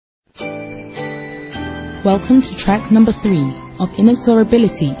Welcome to track number 3 of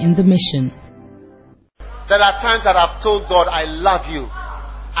Inexorability in the Mission. There are times that I've told God, I love you.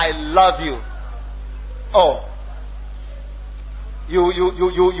 I love you. Oh.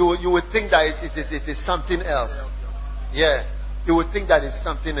 You would think that it is something else. Yeah. You would think that it's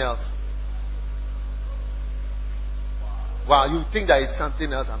something else. Wow, you would think that it's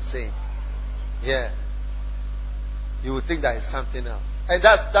something else I'm saying. Yeah. You would think that it's something else. And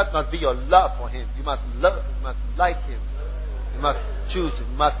that must be your love for him. You must love, you must like him. You must choose him.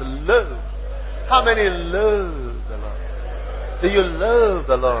 You must love. How many love the Lord? Do you love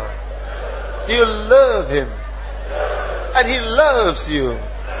the Lord? Do you love him? And he loves you.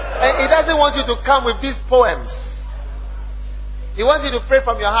 And he doesn't want you to come with these poems. He wants you to pray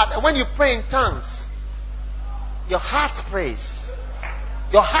from your heart. And when you pray in tongues, your heart prays.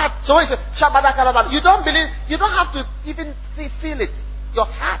 Your heart. So when you say, Shabadakalabala, you don't believe, you don't have to even feel it. Your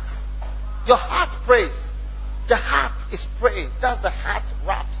heart prays. The heart is praying. That's the heart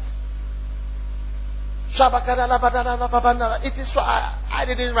raps. It is true. I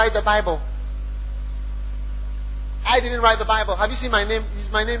didn't write the Bible. I didn't write the Bible. Have you seen my name? Is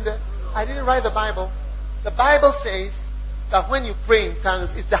my name there? I didn't write the Bible. The Bible says that when you pray in tongues,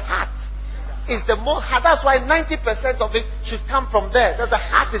 it's the heart. It's the more heart. That's why 90% of it should come from there. That the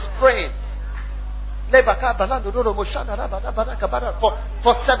heart is praying. For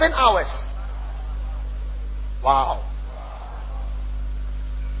 7 hours. Wow.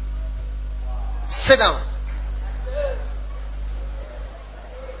 Sit down.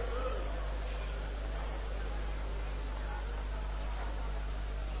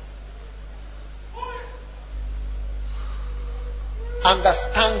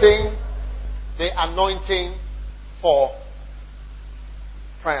 Understanding the anointing for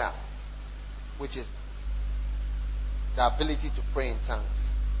prayer, which is the ability to pray in tongues.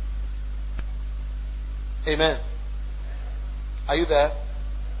 Amen. Are you there?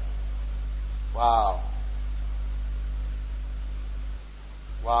 Wow.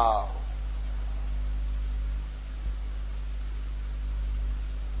 Wow.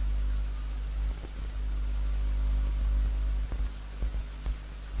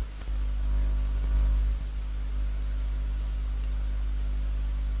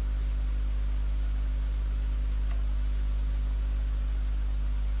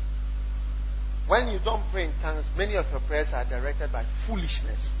 When you don't pray in tongues, many of your prayers are directed by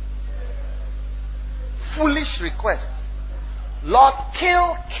foolishness. Foolish requests. Lord,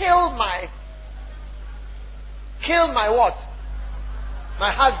 kill my what?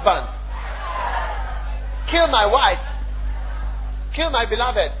 My husband. Kill my wife. Kill my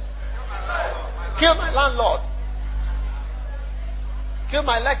beloved. Kill my landlord. Kill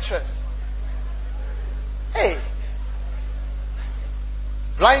my lecturers. Hey.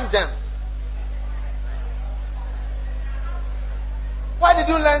 Blind them. Where did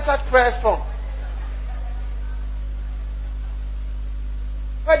you learn such prayers from?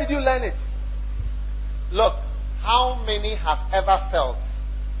 Where did you learn it? Look, how many have ever felt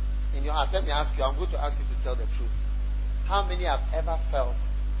in your heart? Let me ask you, I'm going to ask you to tell the truth. How many have ever felt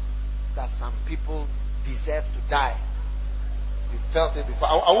that some people deserve to die? You felt it before.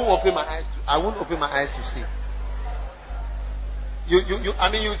 I won't open my eyes to see.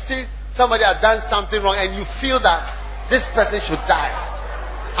 You see somebody has done something wrong and you feel that this person should die.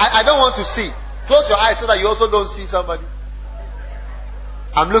 I don't want to see. Close your eyes so that you also don't see somebody.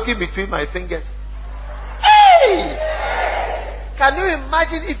 I'm looking between my fingers. Hey! Can you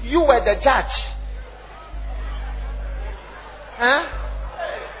imagine if you were the judge? Huh?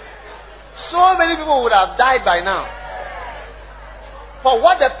 So many people would have died by now. For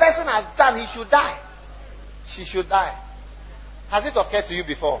what the person has done, he should die. She should die. Has it occurred to you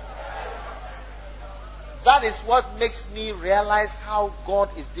before? That is what makes me realize how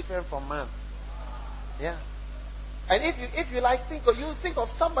God is different from man. Yeah. And if you like think of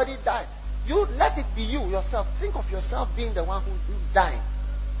somebody died, you let it be you yourself. Think of yourself being the one who's dying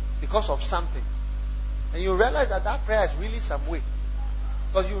because of something. And you realize that prayer is really some way.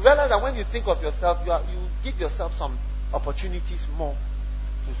 Because you realize that when you think of yourself, you give yourself some opportunities more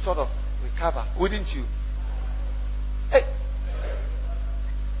to sort of recover, wouldn't you? Hey.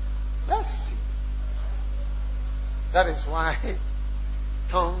 Let's see. That is why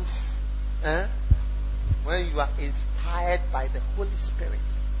tongues, when you are inspired by the Holy Spirit,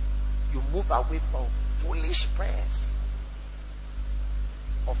 you move away from foolish prayers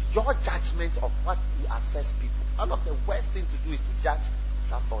of your judgment of what you assess people. One of the worst things to do is to judge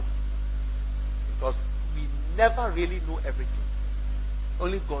somebody, because we never really know everything.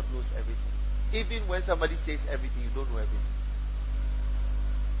 Only God knows everything. Even when somebody says everything, you don't know everything.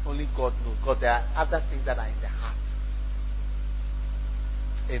 only God knows. Because there are other things that are in the heart.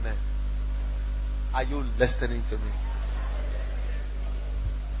 Amen. Are you listening to me?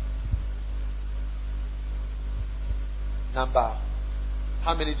 Number,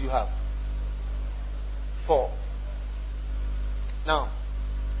 how many do you have? 4. Now,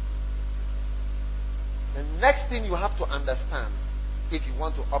 the next thing you have to understand, if you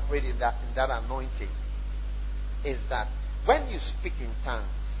want to operate in that anointing, is that when you speak in tongues,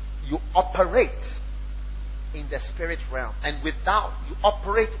 you operate in the spirit realm, and without, you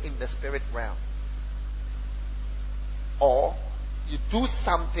operate in the spirit realm, or you do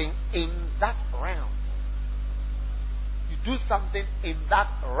something in that realm. You do something in that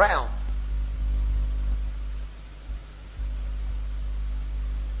realm.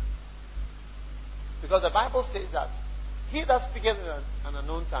 Because the Bible says that he that speaketh in an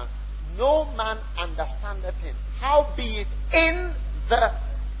unknown tongue, no man understandeth him. Howbeit in the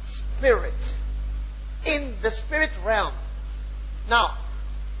spirit. In the spirit realm. Now,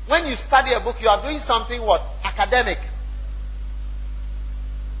 when you study a book, you are doing something what? Academic.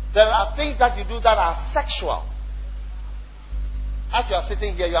 There are things that you do that are sexual. As you are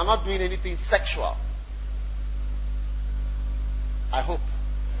sitting here, you are not doing anything sexual. I hope.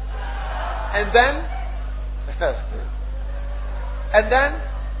 And then,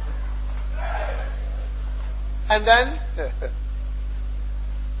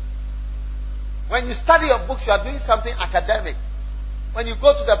 when you study your books, you are doing something academic. When you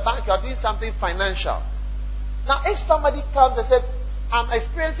go to the bank, you are doing something financial. Now, if somebody comes and says, I'm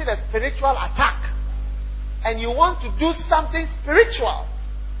experiencing a spiritual attack, and you want to do something spiritual,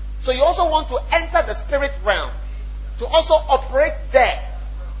 so you also want to enter the spirit realm, to also operate there.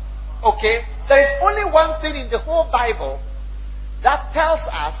 Okay? There is only one thing in the whole Bible that tells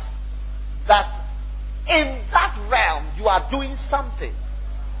us that in that realm you are doing something.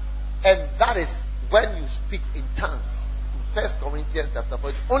 And that is when you speak in tongues. In 1 Corinthians chapter 4,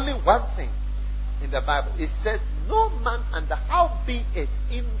 it's only one thing in the Bible. It says, no man under how be it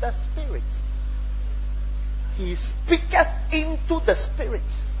in the spirit. He speaketh into the spirit.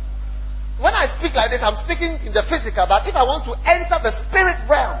 When I speak like this, I'm speaking in the physical, but if I want to enter the spirit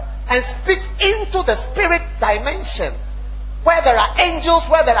realm and speak into the spirit dimension, where there are angels,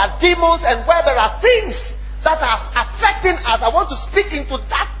 where there are demons, and where there are things that are affecting us, I want to speak into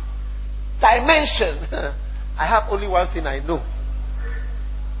that dimension. I have only one thing I know.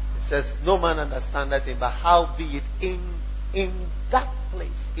 It says, no man understandeth him, but how be it in that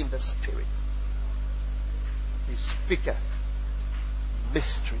place, in the spirit. He speaketh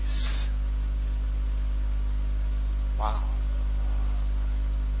mysteries. Wow.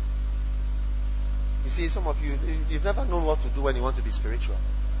 You see, some of you've never known what to do when you want to be spiritual.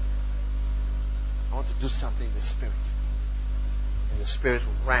 I want to do something in the spirit. In the spirit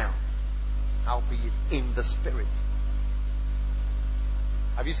realm. How be it in the spirit.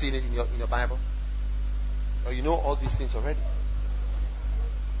 Have you seen it in your Bible? Or you know all these things already?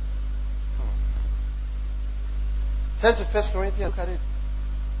 Turn to 1 Corinthians. Look at it.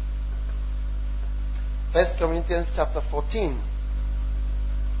 1 Corinthians chapter 14.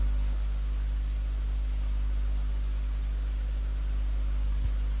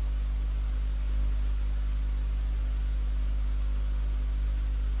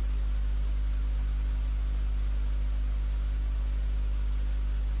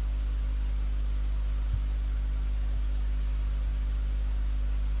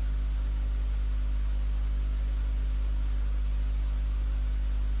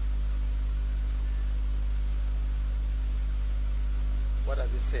 What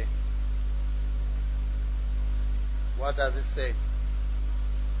does it say? What does it say?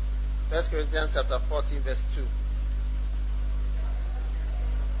 1 Corinthians chapter 14 verse 2.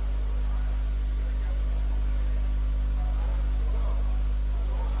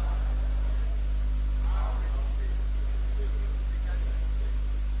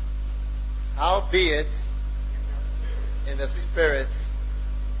 Howbeit in the spirit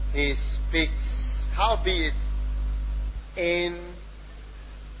he speaks. Howbeit in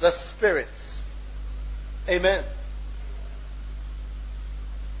the spirit. Amen.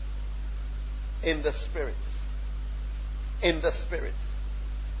 In the spirit. In the spirit.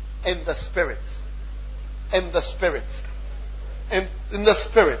 In the spirit. In the spirit. In the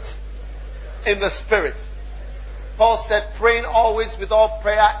spirit. In the spirit. Paul said, praying always with all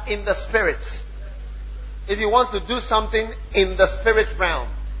prayer in the spirit. If you want to do something in the spirit realm,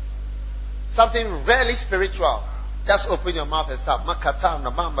 something really spiritual, just open your mouth and start.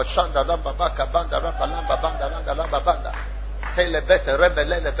 Makatana mamba shanda lamba baka banda ramba lamba banda langa lamba banda. Hele bete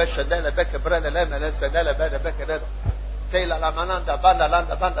rebelele beshenele beke brele lemele senele bele beke rebe. Tela la mananda banda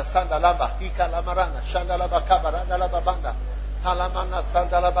landa banda sanda lamba hika la marana shanda laba kabaranda laba banda talamana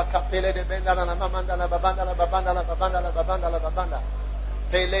sanda laba kapele de benda la mamanda la babanda la babanda la babanda la babanda la babanda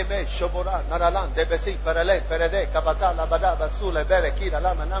pele me shobora naralan de besi perele perede kabata la bada basule bere kira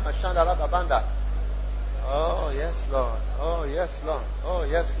la manama shanda la babanda. Oh yes Lord, oh yes Lord, oh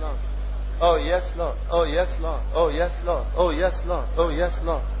yes Lord, oh yes Lord, oh yes Lord, oh yes Lord, oh yes Lord, oh yes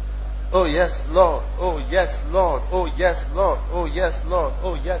Lord. Oh yes, Lord. Oh yes, Lord. Oh yes, Lord. Oh yes, Lord.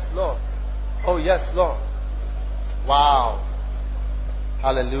 Oh yes, Lord. Oh yes, Lord. Wow.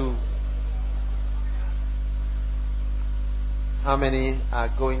 Hallelujah. How many are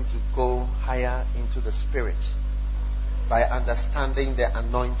going to go higher into the Spirit by understanding the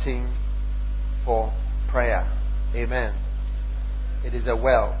anointing for prayer? Amen. It is a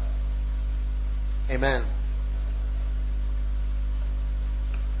well. Amen.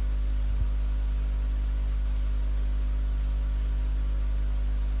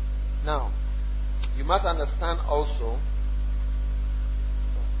 Now, you must understand also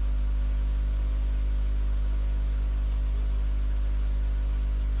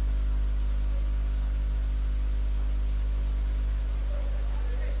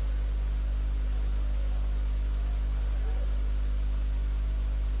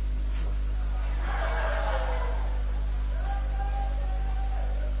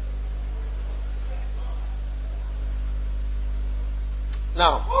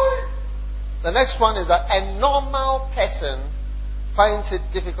the next one is that a normal person finds it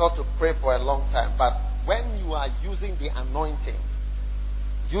difficult to pray for a long time. But when you are using the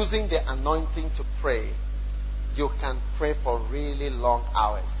anointing to pray, you can pray for really long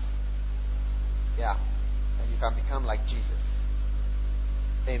hours. Yeah. And you can become like Jesus.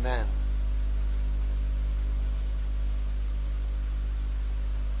 Amen.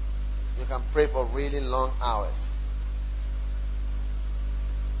 You can pray for really long hours.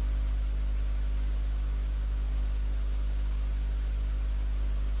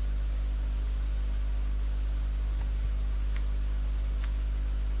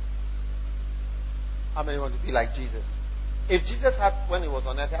 How many want to be like Jesus? If Jesus had, when he was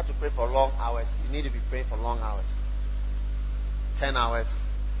on earth, he had to pray for long hours, you need to be praying for long hours. 10 hours,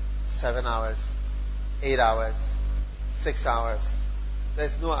 7 hours, 8 hours, 6 hours.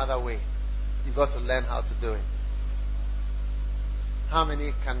 There's no other way. You've got to learn how to do it. How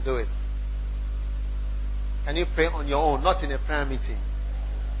many can do it? Can you pray on your own, not in a prayer meeting?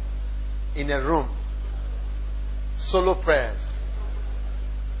 In a room. Solo prayers.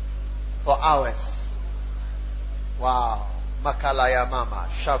 For hours. Wow. Makalaya mama.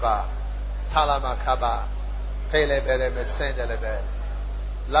 Shaba. Talamakaba. Pele bere me sendelebe.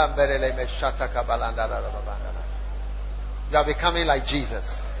 Lamberele me shatakabalanda. You are becoming like Jesus.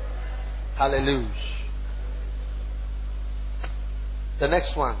 Hallelujah. The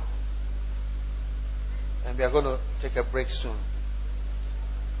next one. And we are going to take a break soon.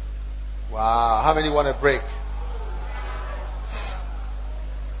 Wow. How many want a break?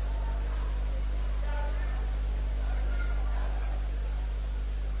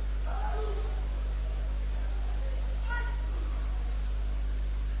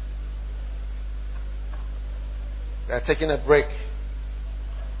 We are taking a break.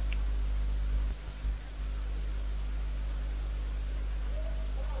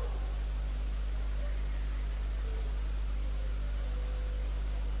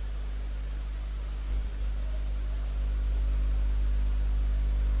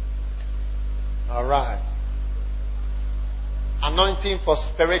 All right. Anointing for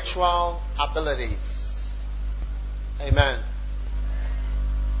spiritual abilities. Amen.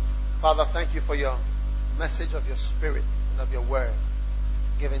 Father, thank you for your message of your Spirit and of your word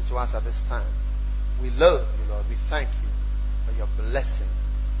given to us at this time. We love you, Lord. We thank you for your blessing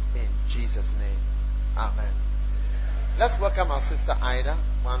in Jesus' name. Amen. Let's welcome our sister Ida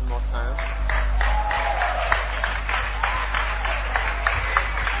one more time.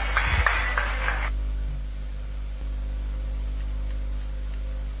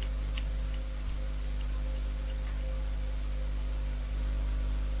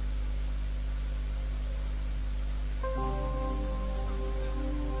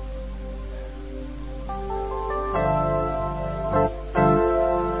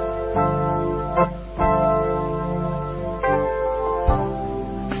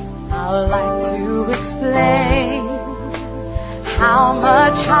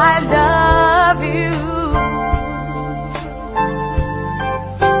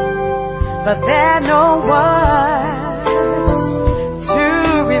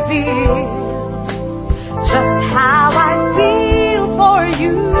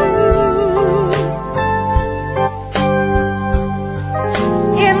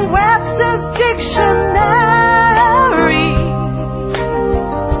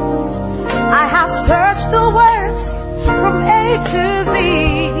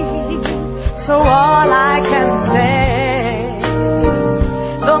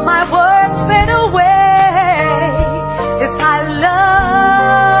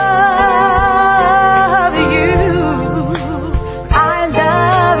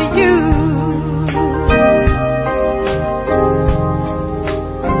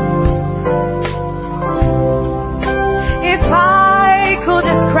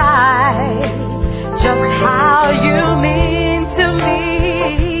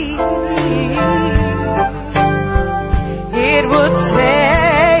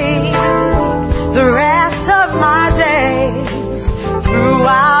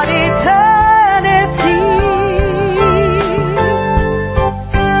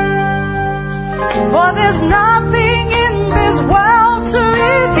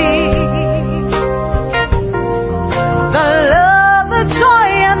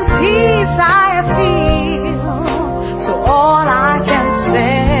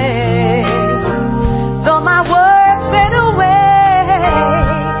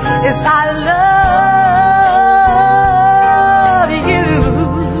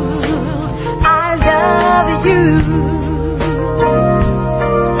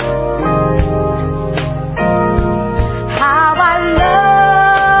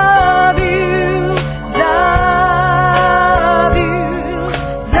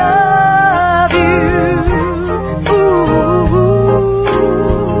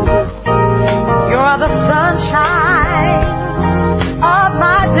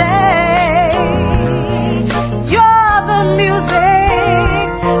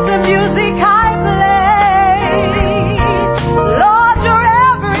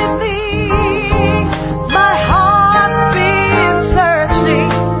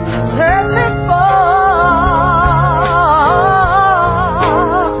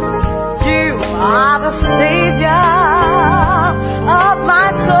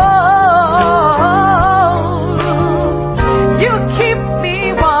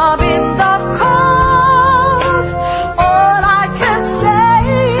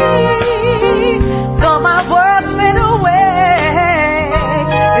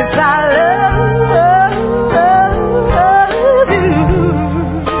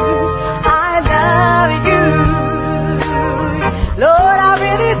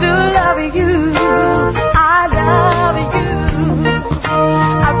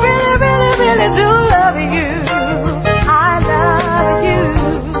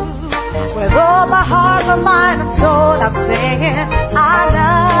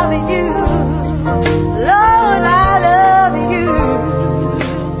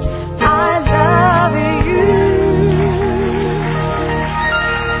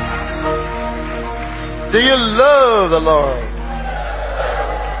 Do you love the Lord?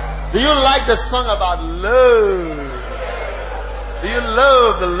 Do you like the song about love? Do you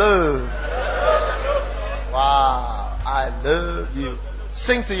love the Lord? Wow, I love you.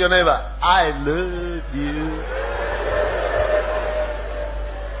 Sing to your neighbor, I love you.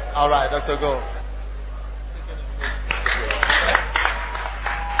 All right, Doctor, go.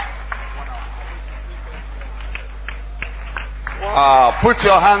 Wow, put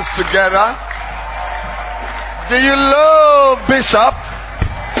your hands together. Do you love Bishop?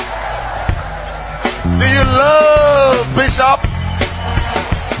 Do you love Bishop?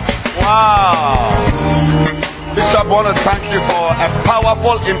 Wow. Bishop, I want to thank you for a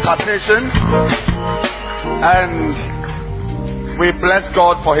powerful impartation. And we bless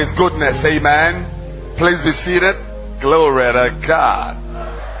God for His goodness. Amen. Please be seated. Glory to God.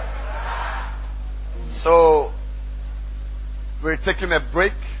 So, we're taking a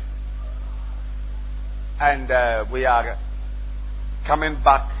break. And we are coming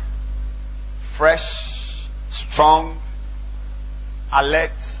back fresh, strong, alert,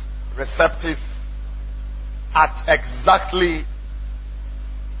 receptive at exactly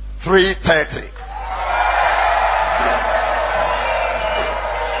 3:30.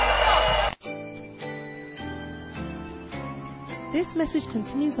 This message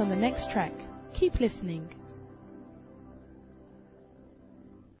continues on the next track. Keep listening.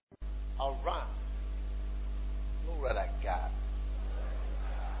 All right. Glory to God.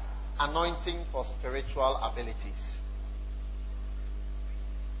 Anointing for spiritual abilities.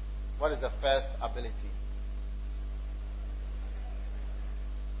 What is the first ability?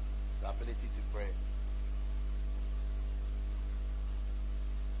 The ability to pray.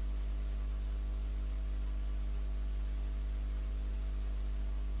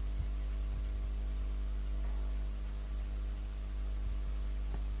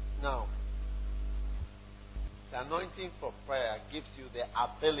 Now, the anointing for prayer gives you the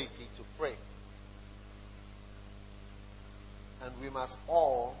ability to pray. And we must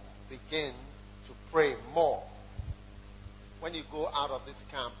all begin to pray more. When you go out of this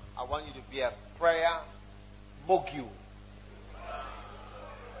camp, I want you to be a prayer mogul.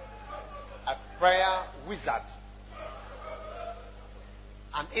 A prayer wizard.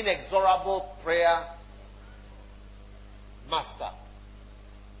 An inexorable prayer master.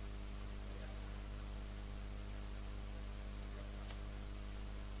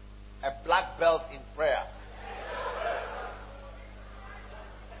 A black belt in prayer.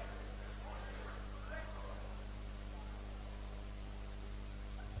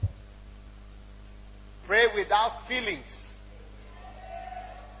 Pray without feelings.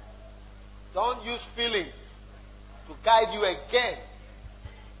 Don't use feelings to guide you again.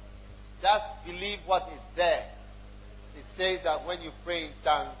 Just believe what is there. It says that when you pray in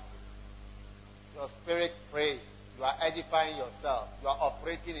tongues, your spirit prays. You are edifying yourself. You are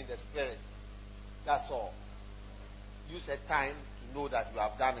operating in the spirit. That's all. Use a time to know that you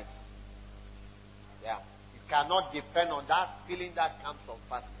have done it. Yeah. You cannot depend on that feeling that comes from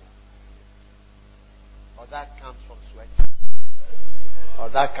fasting. Or that comes from sweating. Or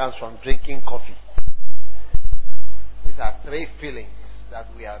that comes from drinking coffee. These are three feelings that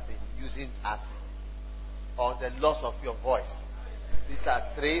we have been using as, or the loss of your voice. These are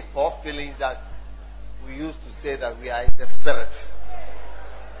 4 feelings that we used to say that we are in the spirit.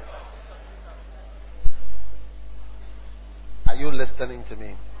 Are you listening to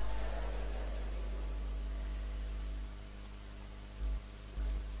me?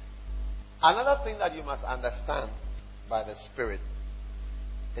 Another thing that you must understand by the Spirit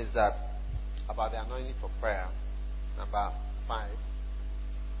is that about the anointing for prayer, number 5,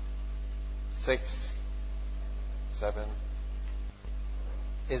 6, 7,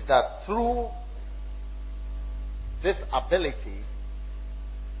 is that through this ability,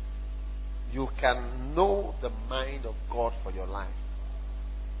 you can know the mind of God for your life.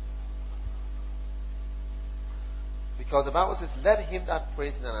 Because the Bible says, let him that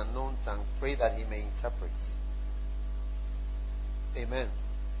prays in an unknown tongue pray that he may interpret. Amen.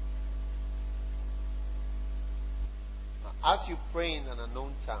 Now, as you pray in an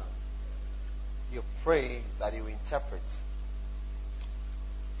unknown tongue, you pray that he will interpret.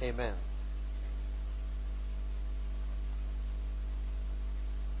 Amen.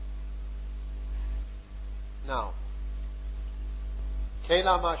 Now,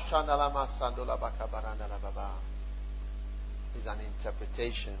 is an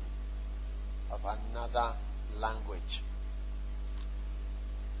interpretation of another language.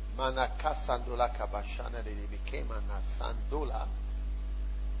 Manakasandola kabashana, they became an asandola,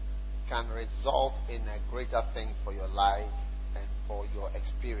 can result in a greater thing for your life and for your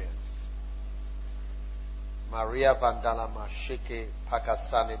experience. Maria Vandala Mashike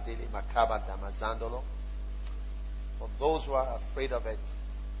Pakasane Dili Makaba Damazandolo. For those who are afraid of it,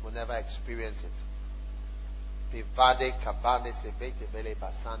 will never experience it. Pivade Kabane Sebete Vele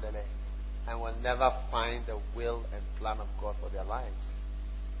Basandele, and will never find the will and plan of God for their lives.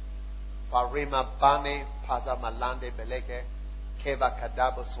 Parima Bane Paza Malande Beleke Keva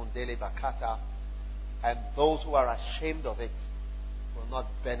Kadabo Sundele Bakata, and those who are ashamed of it will not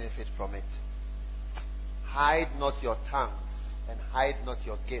benefit from it. Hide not your tongues and hide not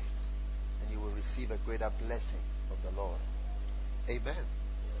your gift, and you will receive a greater blessing from the Lord. Amen.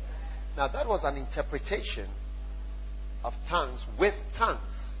 Now that was an interpretation of tongues with tongues.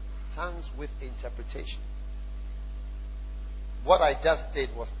 Tongues with interpretation. What I just did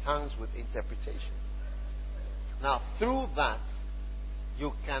was tongues with interpretation. Now through that,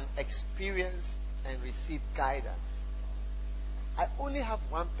 you can experience and receive guidance. I only have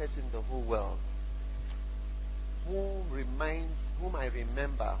one person in the whole world whom I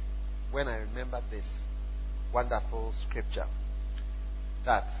remember when I remember this wonderful scripture,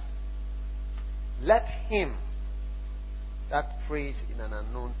 that let him that prays in an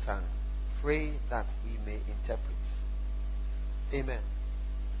unknown tongue pray that he may interpret. Amen.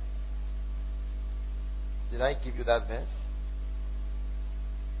 Did I give you that verse?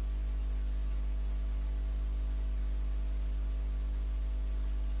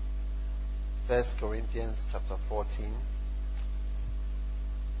 First Corinthians chapter 14.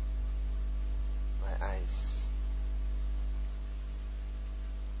 My eyes.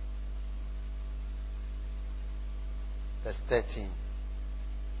 Verse 13.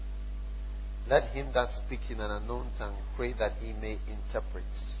 Let him that speaks in an unknown tongue pray that he may interpret.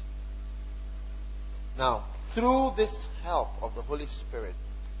 Now, through this help of the Holy Spirit,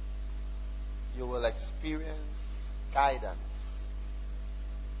 you will experience guidance.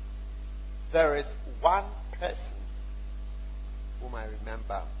 There is one person whom I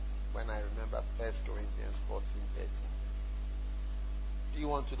remember when I remember 1 Corinthians 14:13. Do you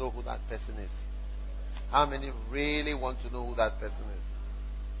want to know who that person is? How many really want to know who that person is?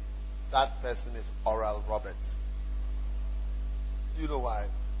 That person is Oral Roberts. Do you know why?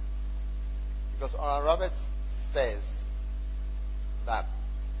 Because Oral Roberts says that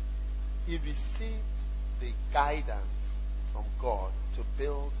he received the guidance from God to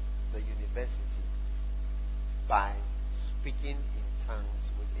build the university by speaking in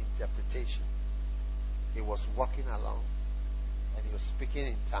tongues with interpretation. He was walking along and he was speaking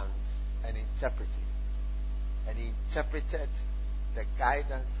in tongues and interpreting. And he interpreted the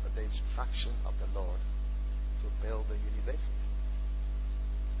guidance or the instruction of the Lord to build the university.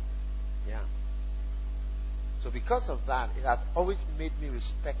 Yeah. So because of that, it has always made me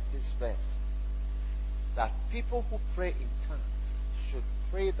respect this verse. That people who pray in tongues should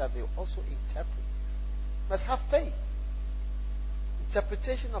pray that they also interpret. Must have faith.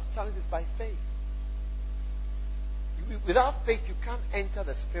 Interpretation of tongues is by faith. Without faith, you can't enter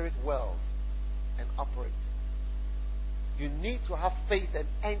the spirit world and operate. You need to have faith and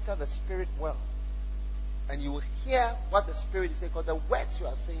enter the spirit world. And you will hear what the Spirit is saying, because the words you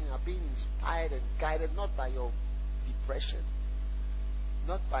are saying are being inspired and guided not by your depression,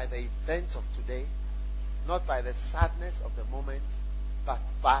 not by the events of today, not by the sadness of the moment, but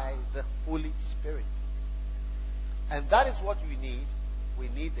by the Holy Spirit. And that is what we need. We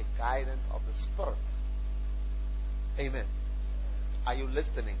need the guidance of the Spirit. Amen. Are you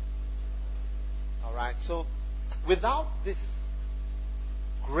listening? All right. So, without this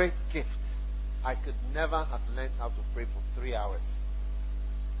great gift, I could never have learned how to pray for 3 hours.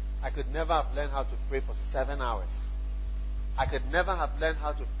 I could never have learned how to pray for 7 hours. I could never have learned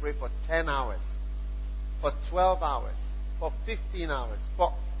how to pray for 10 hours, for 12 hours, for 15 hours,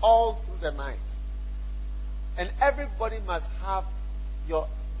 for all through the night. And everybody must have your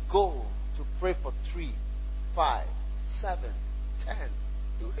goal to pray for 3, 5, 7, 10.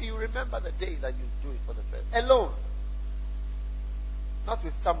 You remember the day that you do it for the first. Alone. Not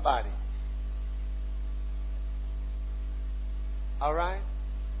with somebody. Alright?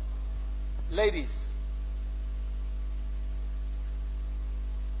 Ladies.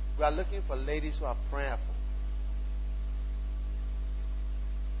 We are looking for ladies who are prayerful.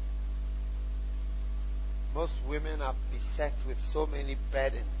 Most women are beset with so many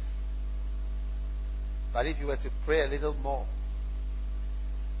burdens. But if you were to pray a little more,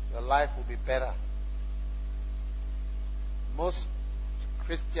 your life will be better. Most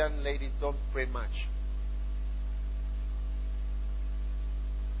Christian ladies don't pray much.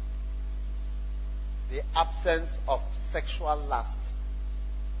 The absence of sexual lust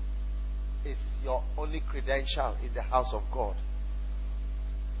is your only credential in the house of God.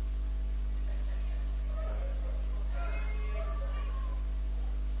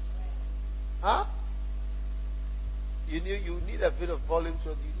 Huh? You need a bit of volume so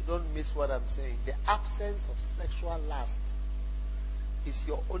you don't miss what I'm saying. The absence of sexual lust is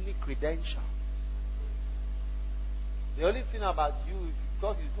your only credential. The only thing about you is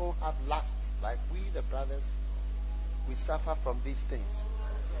because you don't have lust, like we, the brothers, we suffer from these things.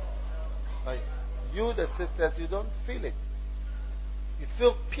 But you, the sisters, you don't feel it. You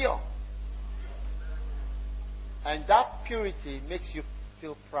feel pure. And that purity makes you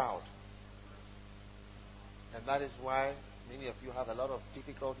feel proud. And that is why many of you have a lot of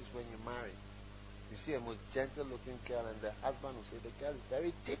difficulties when you marry. You see a most gentle looking girl and the husband will say, the girl is a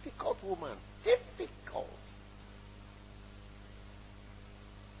very difficult woman. Difficult.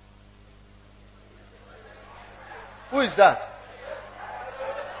 Who is that?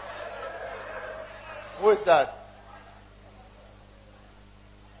 Who is that?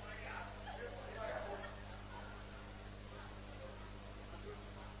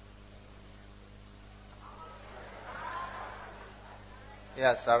 He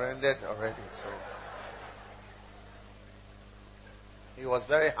has surrendered already, so he was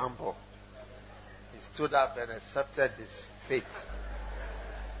very humble. He stood up and accepted his fate.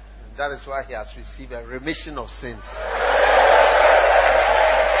 And that is why he has received a remission of sins.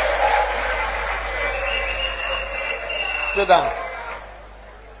 Sit down.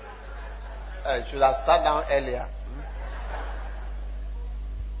 You should have sat down earlier.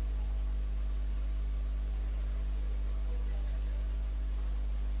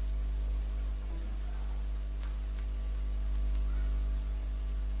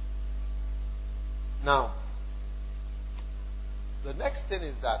 Now, the next thing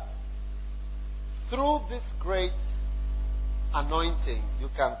is that through this great anointing, you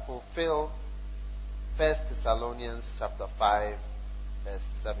can fulfill 1 Thessalonians chapter 5, verse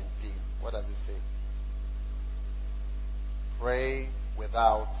 17. What does it say? Pray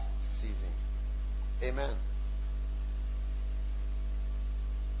without ceasing. Amen.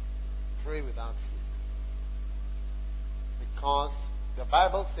 Pray without ceasing. Because the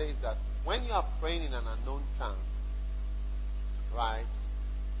Bible says that when you are praying in an unknown tongue, right,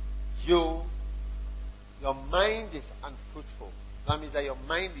 your mind is unfruitful. That means that your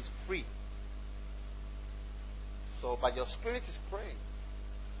mind is free. So, but your spirit is praying.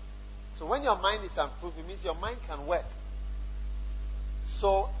 So when your mind is unfruitful, it means your mind can work.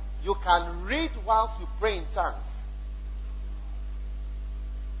 So you can read whilst you pray in tongues.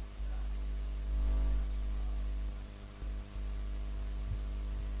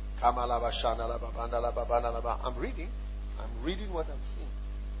 I'm reading. I'm reading what I'm seeing.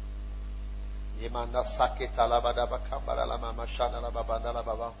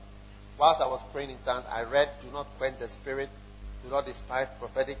 Whilst I was praying in tongues, I read, do not quench the spirit, do not despise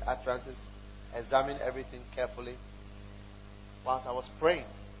prophetic utterances, examine everything carefully. Whilst I was praying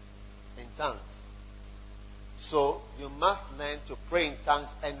in tongues. So you must learn to pray in tongues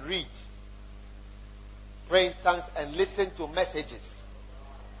and read. Pray in tongues and listen to messages.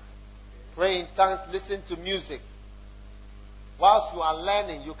 Pray in tongues, listen to music. Whilst you are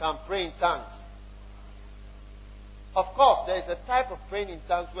learning, you can pray in tongues. Of course, there is a type of praying in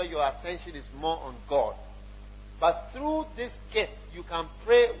tongues where your attention is more on God. But through this gift, you can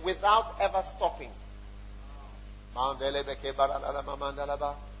pray without ever stopping. As you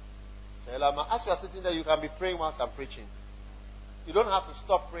are sitting there, you can be praying whilst I'm preaching. You don't have to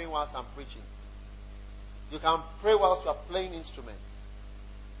stop praying whilst I'm preaching. You can pray whilst you are playing instruments.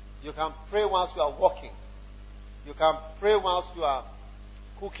 You can pray whilst you are walking. You can pray whilst you are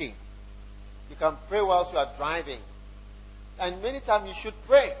cooking. You can pray whilst you are driving. And many times you should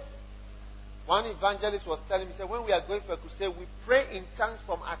pray. One evangelist was telling me, he said, when we are going for a crusade, we pray in tongues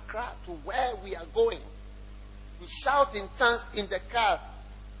from Accra to where we are going. We shout in tongues in the car.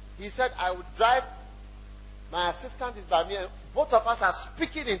 He said, I would drive. My assistant is by me. Both of us are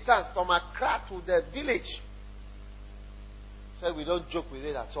speaking in tongues from Accra to the village. He said, we don't joke with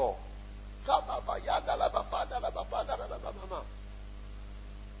it at all.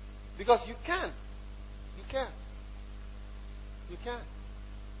 Because you can. You can. You can.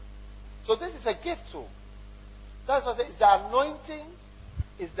 So this is a gift too. That's what I say. The anointing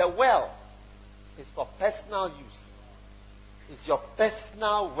is the well. It's for personal use. It's your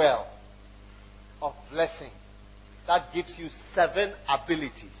personal well of blessing that gives you 7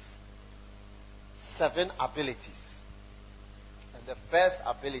 abilities. 7 abilities. And the first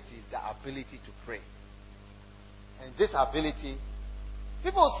ability is the ability to pray. And this ability,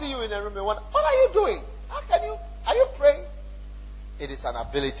 people see you in a room and wonder, what are you doing? How can you? Are you praying? It is an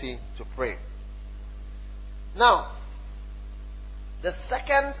ability to pray. Now, the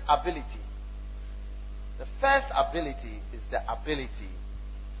second ability. The first ability is the ability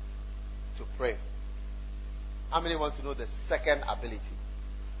to pray. How many want to know the second ability?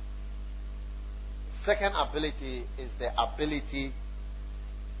 Second ability is the ability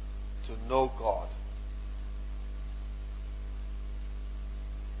to know God.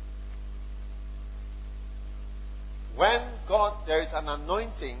 When God, there is an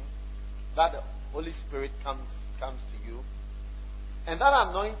anointing that the Holy Spirit comes to you, and that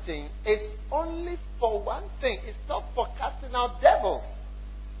anointing is only for one thing. It's not for casting out devils.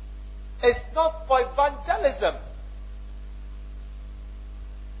 It's not for evangelism.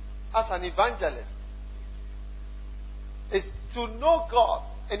 As an evangelist, it's to know God,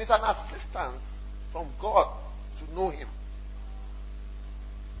 and it's an assistance from God to know Him.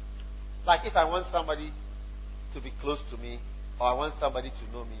 Like if I want somebody to be close to me, or I want somebody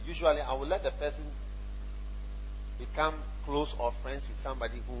to know me, usually I will let the person become close or friends with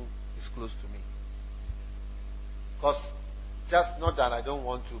somebody who is close to me. Because just not that I don't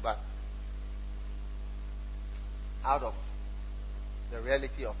want to, but out of the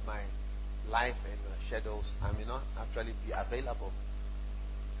reality of my life and schedules, I may not actually be available.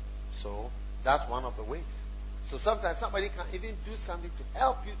 So that's one of the ways. So sometimes somebody can even do something to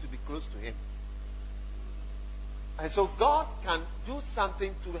help you to be close to Him. And so God can do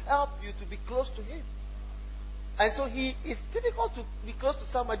something to help you to be close to Him. And so it's difficult to be close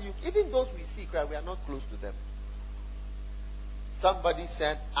to somebody. Even those we see, we are not close to them. Somebody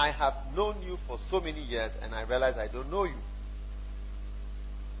said, I have known you for so many years and I realize I don't know you.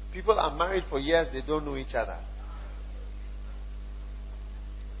 People are married for years, they don't know each other.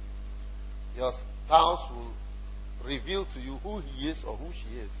 Your spouse will reveal to you who he is or who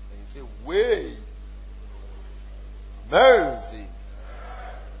she is. And you say, wait. Mercy.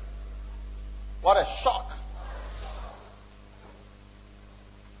 What a shock.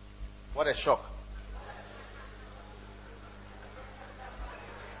 What a shock.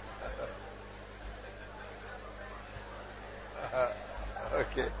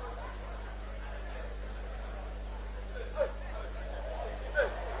 Okay.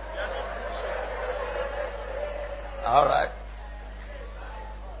 All right.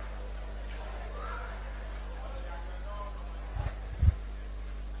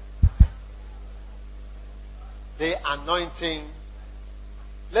 The anointing.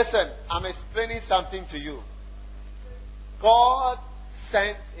 Listen, I'm explaining something to you. God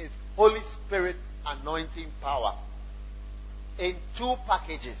sent His Holy Spirit anointing power in two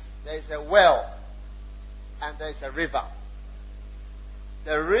packages. There is a well and there is a river.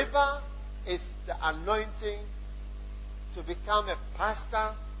 The river is the anointing to become a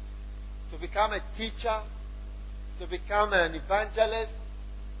pastor, to become a teacher, to become an evangelist,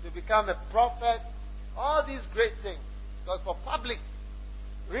 to become a prophet, all these great things. Because for public,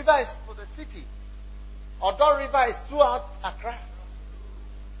 river is for the city. Odo River is throughout Accra.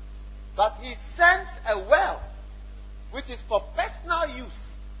 But He sends a well, which is for personal use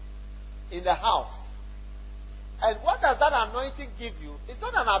in the house. And what does that anointing give you? It's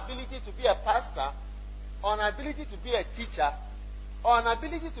not an ability to be a pastor, or an ability to be a teacher, or an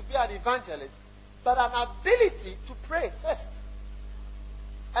ability to be an evangelist, but an ability to pray first.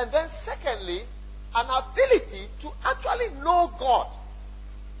 And then secondly, an ability to actually know God.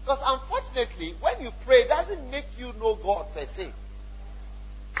 Because unfortunately, when you pray, it doesn't make you know God per se.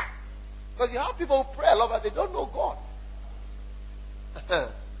 Because you have people who pray a lot, but they don't know God.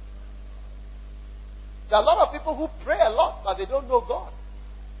 There are a lot of people who pray a lot, but they don't know God.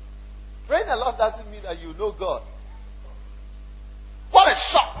 Praying a lot doesn't mean that you know God. What a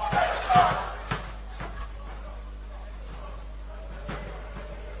shock!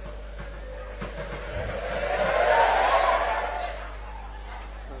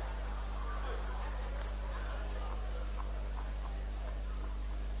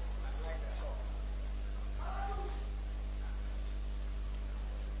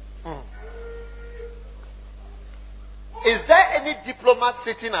 Is there any diplomat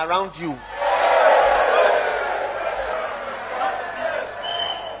sitting around you?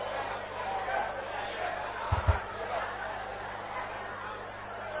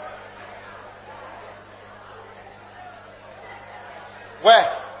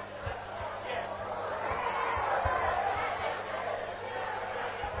 Where?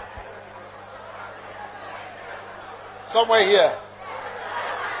 Somewhere here.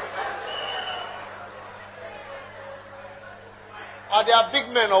 Are they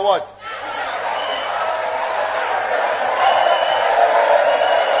big men or what?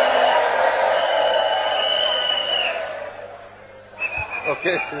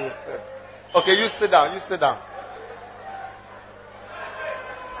 Okay. Okay, you sit down. You sit down.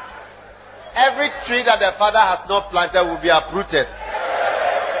 Every tree that the Father has not planted will be uprooted.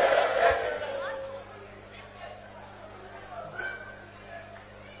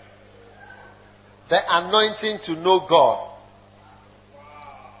 The anointing to know God.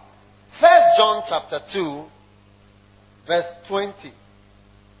 1 John chapter 2, verse 20.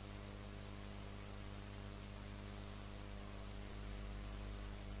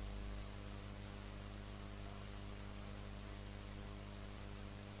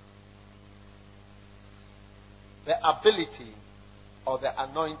 The ability or the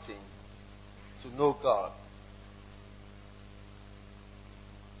anointing to know God.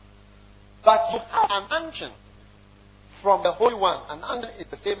 But you have an unction from the Holy One. An unction is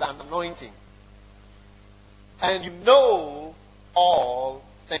the same as an anointing. And you know all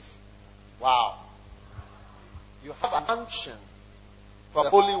things. Wow. You have an unction from the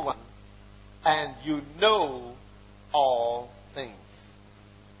Holy One. And you know all things.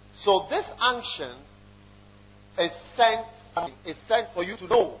 So this unction is sent for you to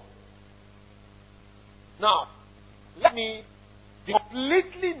know. Now, let me be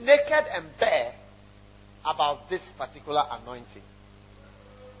completely naked and bare about this particular anointing.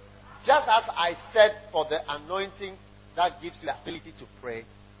 Just as I said for the anointing that gives you the ability to pray,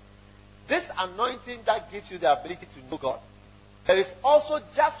 this anointing that gives you the ability to know God, there is also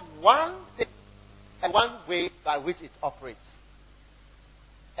just one thing and one way by which it operates.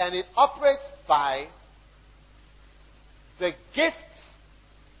 And it operates by the gift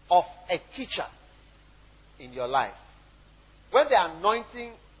of a teacher in your life. When the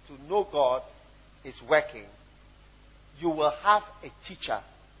anointing to know God is working, you will have a teacher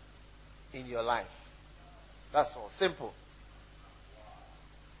in your life. That's all. Simple.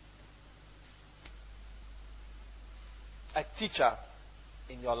 A teacher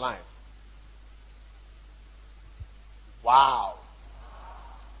in your life. Wow.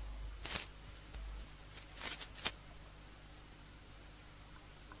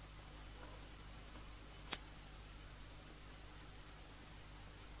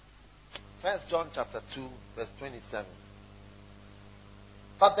 First John chapter 2, verse 27.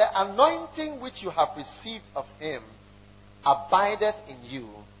 But the anointing which you have received of him abideth in you,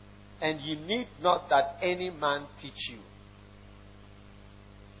 and ye need not that any man teach you.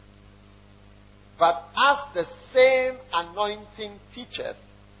 But as the same anointing teacheth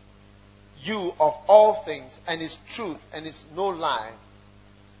you of all things, and is truth, and is no lie,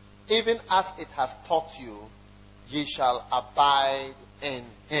 even as it has taught you, ye shall abide in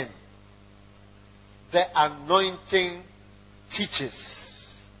him. The anointing teaches.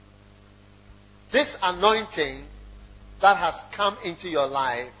 This anointing that has come into your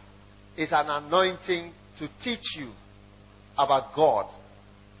life is an anointing to teach you about God,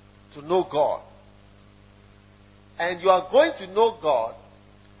 to know God. And you are going to know God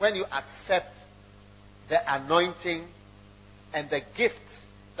when you accept the anointing and the gift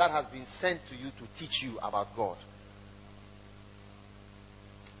that has been sent to you to teach you about God.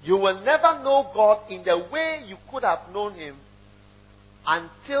 You will never know God in the way you could have known him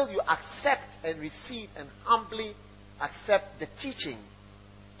until you accept and receive and humbly accept the teaching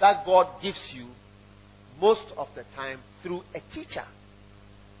that God gives you most of the time through a teacher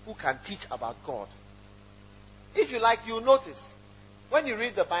who can teach about God. If you like, you'll notice. When you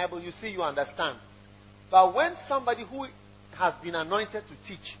read the Bible, you see, you understand. But when somebody who has been anointed to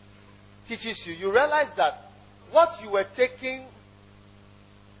teach teaches you, you realize that what you were taking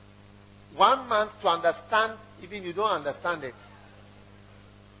 1 month to understand, even you don't understand it.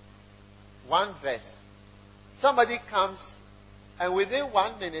 One verse. Somebody comes and within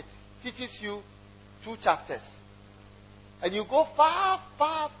 1 minute teaches you 2 chapters. And you go far,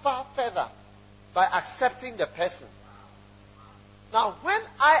 far, far further by accepting the person. Now, when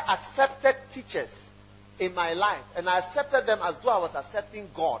I accepted teachers in my life, and I accepted them as though I was accepting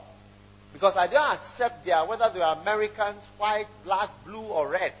God, because I didn't accept whether they were Americans, white, black, blue, or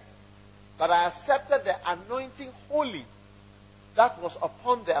red, but I accepted the anointing holy that was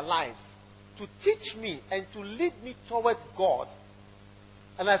upon their lives to teach me and to lead me towards God,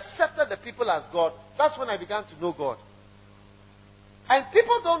 and accepted the people as God. That's when I began to know God. And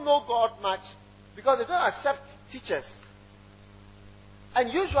people don't know God much because they don't accept teachers.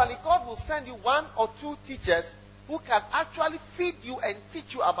 And usually God will send you 1 or 2 teachers who can actually feed you and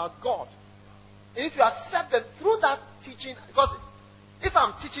teach you about God. And if you accept them through that teaching, because if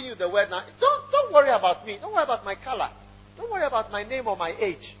I'm teaching you the word now, don't worry about me. Don't worry about my color. Don't worry about my name or my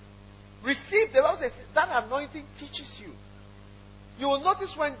age. Receive, the Bible says, that anointing teaches you. You will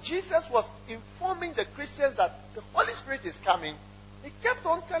notice when Jesus was informing the Christians that the Holy Spirit is coming, he kept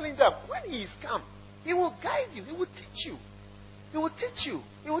on telling them, when he is come, he will guide you. He will teach you. He will teach you.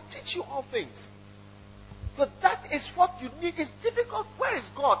 He will teach you all things. But that is what you need. It's difficult. Where is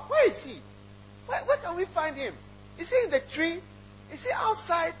God? Where is he? Where can we find him? Is he in the tree? Is he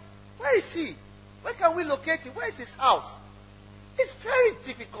outside? Where is he? Where can we locate him? Where is his house? It's very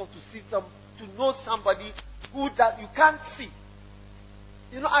difficult to know somebody who that you can't see.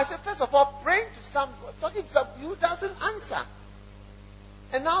 I said, first of all, praying to someone, talking to someone who doesn't answer.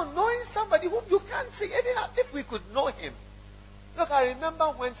 And now knowing somebody whom you can't see, even if we could know him. Look, I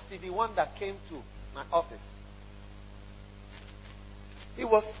remember when Stevie Wonder came to my office. He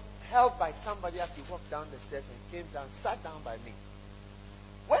was held by somebody as he walked down the stairs and came down, sat down by me.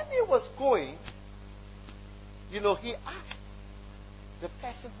 When he was going, he asked the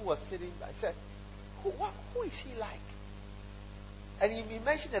person who was sitting by, said, who is he like? And he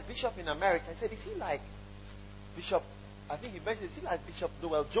mentioned a bishop in America. He said, is he like Bishop, I think he mentioned, is he like Bishop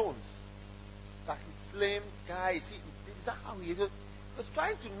Noel Jones? Like a slim guy, is that how he is? He was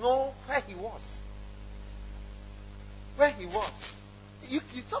trying to know where he was. Where he was.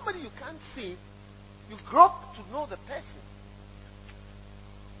 Somebody you can't see, you grope to know the person.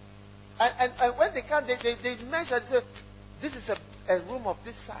 And when they come, they measure, they say, this is a room of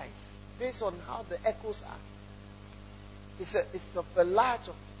this size, based on how the echoes are. It's of a large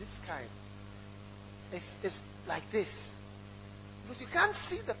of this kind. It's like this. Because you can't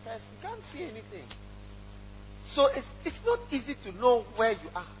see the person, you can't see anything. So it's not easy to know where you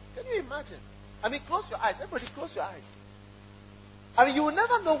are. Can you imagine? I mean, close your eyes. Everybody close your eyes. I mean, you will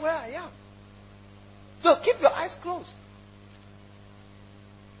never know where I am. So keep your eyes closed.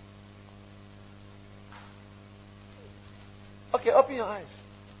 Okay, open your eyes.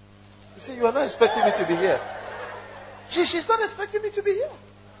 You see, you are not expecting me to be here. She's not expecting me to be here.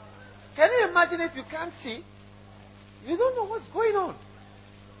 Can you imagine if you can't see? You don't know what's going on.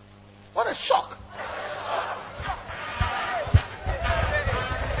 What a shock.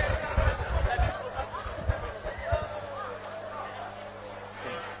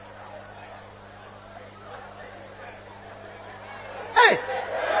 Hey!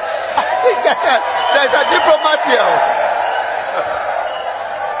 I think there's a diplomat here.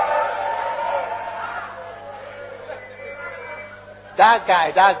 That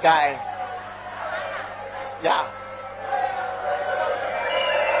guy. Yeah.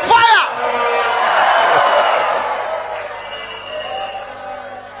 Fire!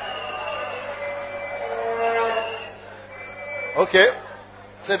 Okay.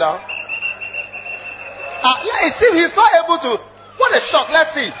 Sit down. Let's see if he's not able to. What a shock.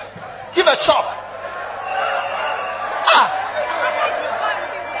 Let's see. Give a shock.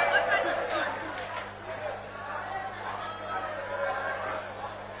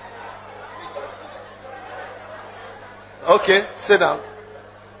 Okay, sit down.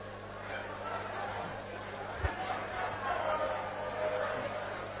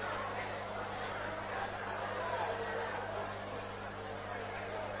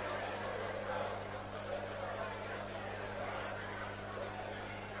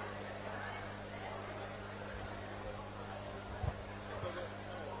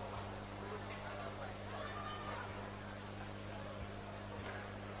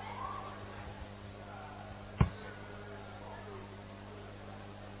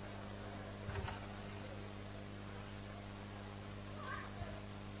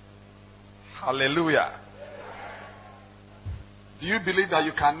 Hallelujah. Do you believe that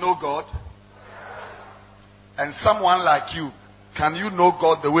you can know God? And someone like you, can you know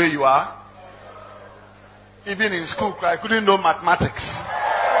God the way you are? Even in school, I couldn't know mathematics.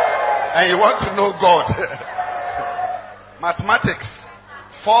 And you want to know God. Mathematics.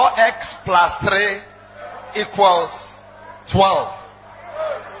 4x plus 3 equals 12.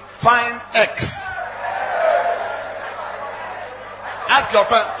 Find x. Ask your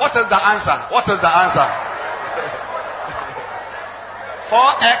friend, what is the answer? What is the answer?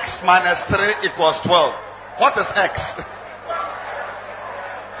 4x minus 3 equals 12. What is x?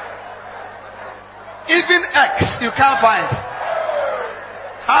 Even x you can't find.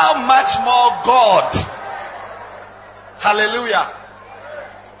 How much more God? Hallelujah.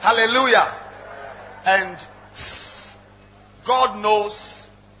 Hallelujah. And God knows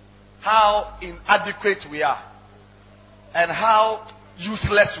how inadequate we are and how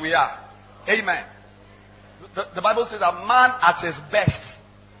useless we are. Amen. The Bible says that man at his best.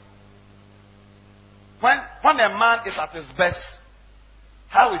 When a man is at his best,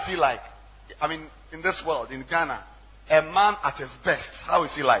 how is he like? I mean, in this world, in Ghana, a man at his best, how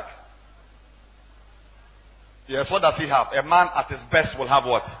is he like? Yes, what does he have? A man at his best will have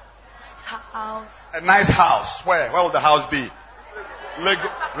what? House. A nice house. Where? Where will the house be?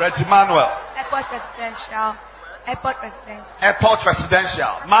 Reggie Manuel. Airport residential. Airport residential. Airport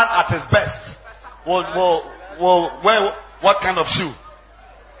residential. Man at his best will wear what kind of shoe?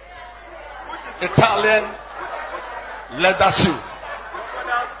 Italian leather shoe.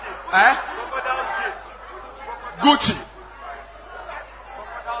 Gucci.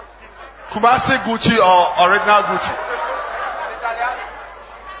 Kumasi Gucci or original Gucci.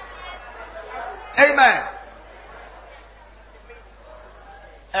 Amen.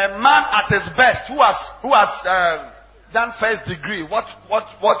 A man at his best who has done first degree, what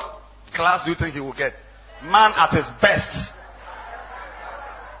class do you think he will get? Man at his best.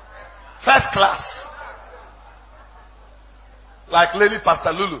 First class. Like Lady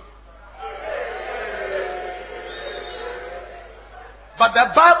Pastor Lulu. But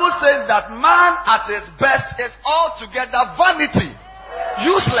the Bible says that man at his best is altogether vanity.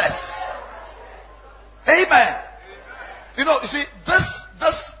 Useless. Amen. You know, you see,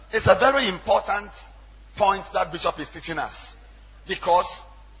 this is a very important point that Bishop is teaching us. Because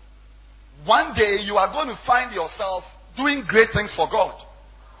one day you are going to find yourself doing great things for God.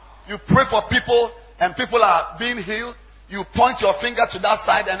 You pray for people and people are being healed. You point your finger to that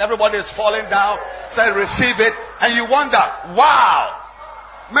side and everybody is falling down. Say, receive it. And you wonder, wow.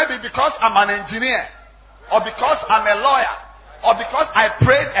 Maybe because I'm an engineer. Or because I'm a lawyer. Or because I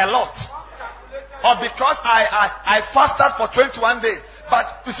prayed a lot. Or because I fasted for 21 days.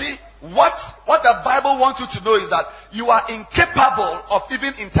 But you see, what the Bible wants you to know is that you are incapable of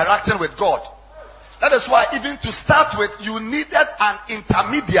even interacting with God. That is why even to start with, you needed an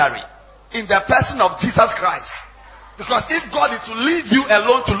intermediary in the person of Jesus Christ. Because if God is to leave you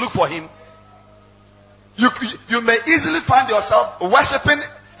alone to look for him, you may easily find yourself worshipping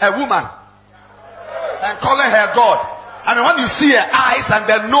a woman and calling her God. I mean, when you see her eyes and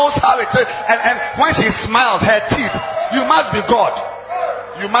the nose, how it is, and when she smiles, her teeth, you must be God.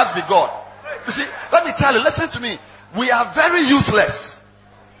 You must be God. You see, let me tell you, listen to me. We are very useless.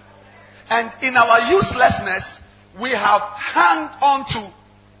 And in our uselessness, we have hung on to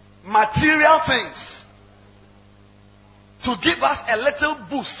material things to give us a little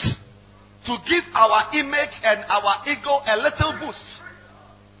boost, to give our image and our ego a little boost.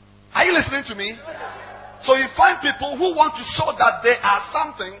 Are you listening to me? So you find people who want to show that they are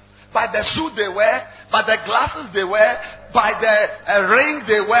something by the shoe they wear, by the glasses they wear, by the ring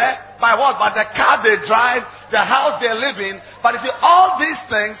they wear, by what? By the car they drive, the house they live in. But if all these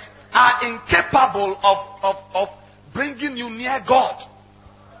things are incapable of bringing you near God.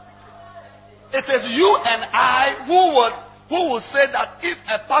 It is you and I who will say that if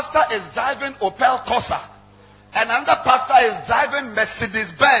a pastor is driving Opel Corsa and another pastor is driving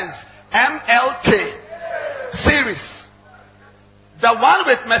Mercedes-Benz MLK series, the one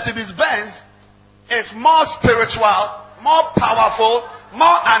with Mercedes-Benz is more spiritual, more powerful,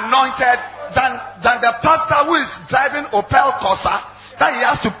 more anointed than the pastor who is driving Opel Corsa that he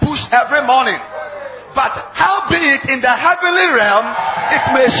has to push every morning. But howbeit in the heavenly realm,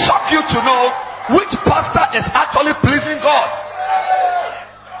 it may shock you to know which pastor is actually pleasing God.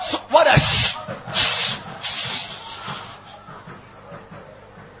 So, what a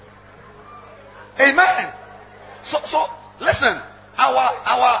Amen. So listen,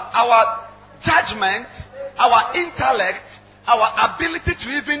 our judgment, our intellect, our ability to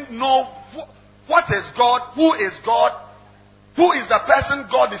even know what is God, who is the person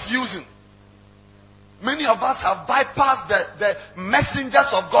God is using. Many of us have bypassed the messengers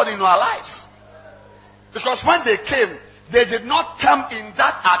of God in our lives. Because when they came, they did not come in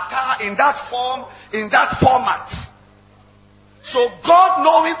that attire, in that form, in that format. So God,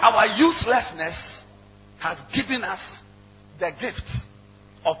 knowing our uselessness, has given us the gift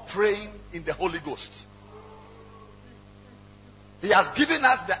of praying in the Holy Ghost. He has given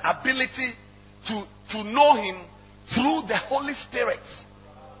us the ability to know him through the Holy Spirit.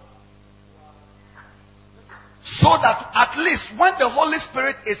 So that at least when the Holy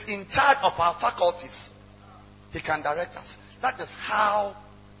Spirit is in charge of our faculties, he can direct us. That is how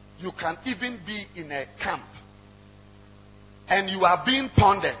you can even be in a camp and you are being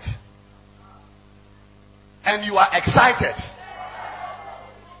pondered and you are excited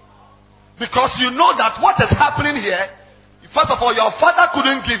because you know that what is happening here, first of all, your father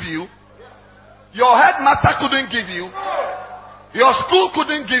couldn't give you, your headmaster couldn't give you, your school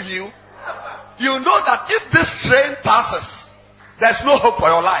couldn't give you. You know that if this train passes, there's no hope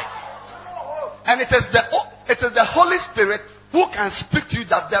for your life. And it is the Holy Spirit who can speak to you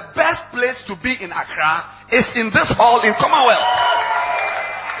that the best place to be in Accra is in this hall in Commonwealth.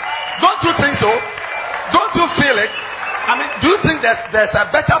 Don't you think so? Don't you feel it? I mean, do you think there's a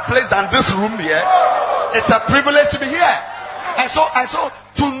better place than this room here? It's a privilege to be here. And so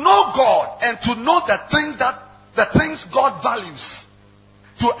to know God and to know the things God values,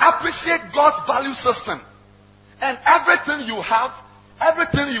 to appreciate God's value system, and everything you have,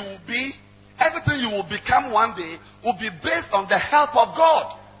 everything you will be, everything you will become one day will be based on the help of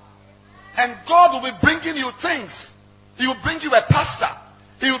God. And God will be bringing you things. He will bring you a pastor.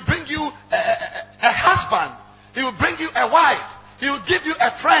 He will bring you a husband. He will bring you a wife. He will give you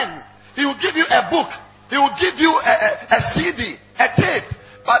a friend. He will give you a book. He will give you a CD, a tape.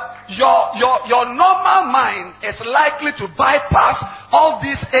 But your normal mind is likely to bypass all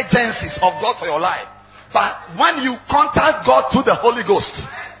these agencies of God for your life. But when you contact God through the Holy Ghost,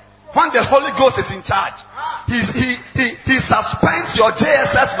 when the Holy Ghost is in charge, he suspends your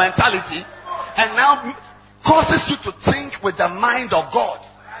JSS mentality and now causes you to think with the mind of God,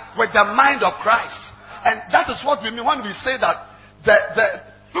 with the mind of Christ. And that is what we mean when we say that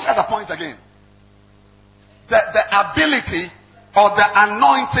look at the point again. The ability or the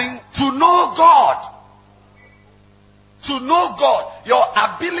anointing to know God. To know God. Your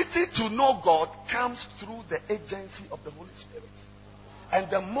ability to know God comes through the agency of the Holy Spirit. And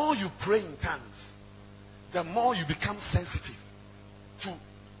the more you pray in tongues, the more you become sensitive to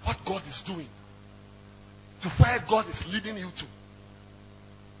what God is doing, to where God is leading you to.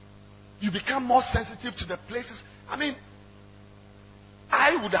 You become more sensitive to the places. I mean,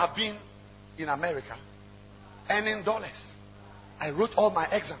 I would have been in America earning dollars. I wrote all my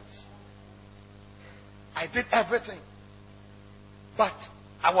exams. I did everything. But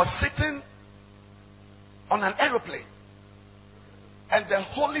I was sitting on an aeroplane. And the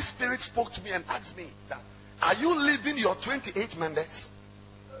Holy Spirit spoke to me and asked me that, are you leaving your 28 members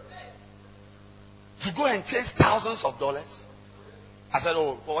to go and chase thousands of dollars? I said,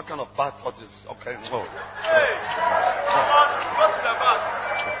 oh, what kind of bad thought is okay? No.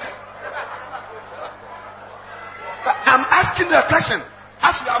 I'm asking the question.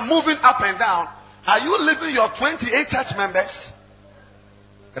 As we are moving up and down, are you leaving your 28 church members?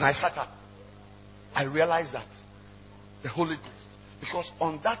 And I sat up. I realized that the Holy Ghost. Because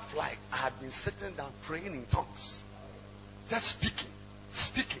on that flight, I had been sitting down praying in tongues. Just speaking.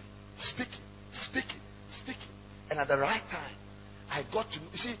 And at the right time, I got to know.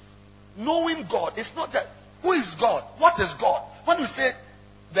 You see, knowing God, it's not that. Who is God? What is God? When you say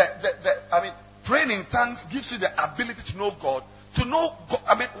praying in tongues gives you the ability to know God. To know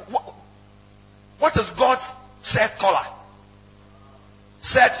God, what is God's shirt color?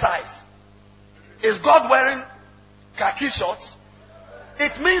 Shirt size? Is God wearing khaki shorts?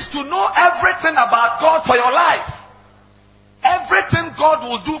 It means to know everything about God for your life. Everything God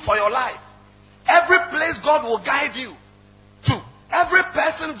will do for your life. Every place God will guide you to. Every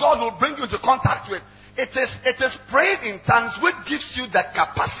person God will bring you into contact with. It is praying in tongues which gives you the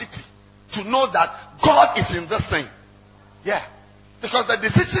capacity to know that God is in this thing. Yeah. Because the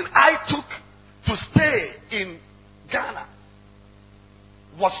decision I took to stay in Ghana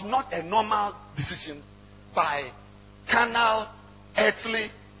was not a normal decision by carnal, earthly,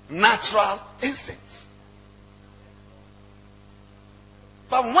 natural instincts.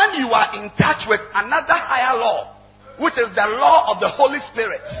 But when you are in touch with another higher law, which is the law of the Holy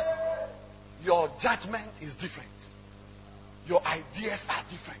Spirit, your judgment is different. Your ideas are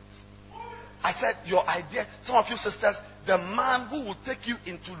different. I said your idea, some of you sisters, the man who will take you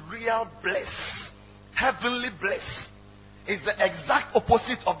into real bliss, heavenly bliss, is the exact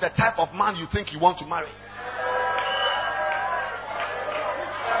opposite of the type of man you think you want to marry.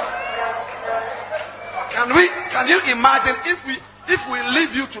 Can you imagine if we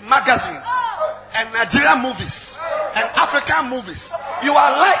leave you to magazines and Nigerian movies and African movies, you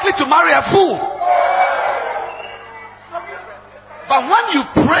are likely to marry a fool. But when you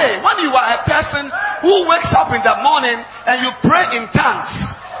pray, when you are a person who wakes up in the morning and you pray in tongues,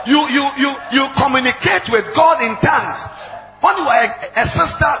 you communicate with God in tongues. When you are a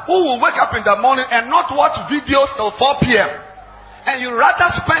sister who will wake up in the morning and not watch videos till 4 p.m. and you rather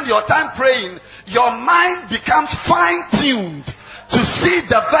spend your time praying, your mind becomes fine-tuned to see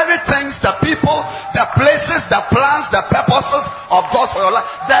the very things, the people, the places, the plans, the purposes of God for your life.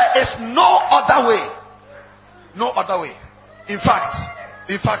 There is no other way. No other way. In fact,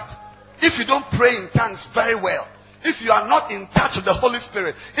 if you don't pray in tongues very well, if you are not in touch with the Holy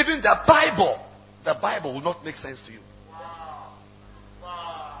Spirit, even the Bible will not make sense to you.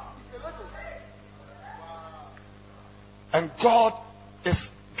 And God is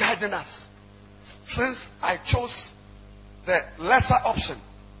guiding us. Since I chose the lesser option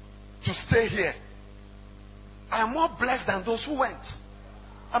to stay here, I am more blessed than those who went.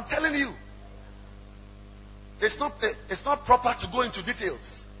 I'm telling you. It's not proper to go into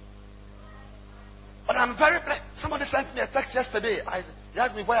details. But I'm very blessed. Somebody sent me a text yesterday. He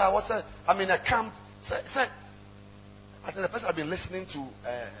asked me where I was. I'm in a camp. Said, I think the person had been listening to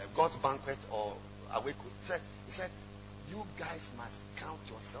God's Banquet or Awake. He said, you guys must count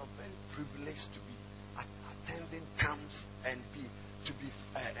yourself very privileged to be attending camps and be to be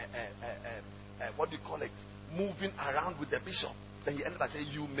what do you call it? Moving around with the bishop. Then he ended by saying,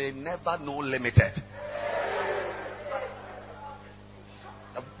 "You may never know limited."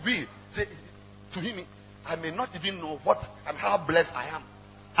 We say to him, I may not even know what and how blessed I am.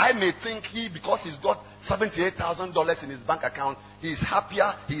 I may think because he's got $78,000 in his bank account, he is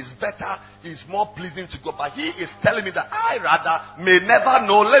happier, he is better, he is more pleasing to God. But he is telling me that I rather may never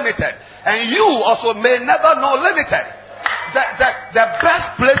know limited. And you also may never know limited. The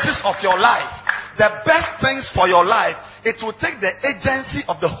best places of your life, the best things for your life, it will take the agency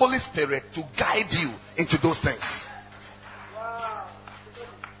of the Holy Spirit to guide you into those things.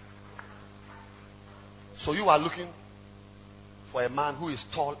 So you are looking for a man who is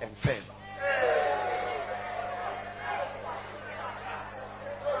tall and fair.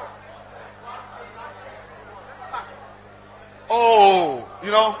 Oh,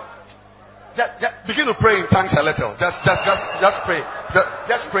 just begin to pray in tongues a little. Just pray.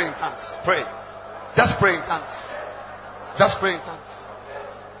 Just pray in tongues. Pray. Just pray in tongues. Just pray in tongues.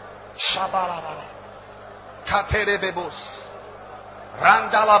 Shabalabala. Katerebebos.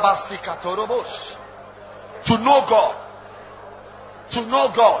 Randalabasikatorobos. To know God. To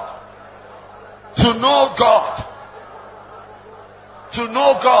know God. To know God. To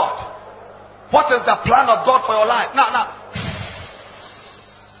know God. What is the plan of God for your life? Now.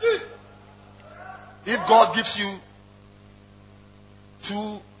 If God gives you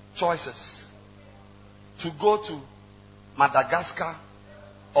two choices, to go to Madagascar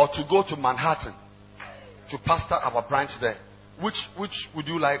or to go to Manhattan to pastor our branch there, which would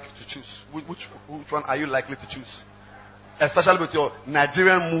you like to choose? Which one are you likely to choose? Especially with your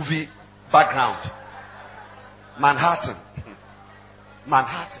Nigerian movie background. Manhattan.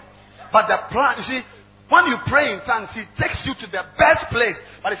 Manhattan. But the plan, you see, when you pray in tongues, it takes you to the best place.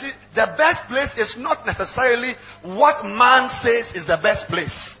 But you see, the best place is not necessarily what man says is the best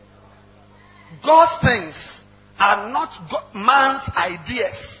place. God's things are not man's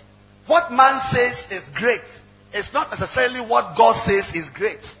ideas. What man says is great. It's not necessarily what God says is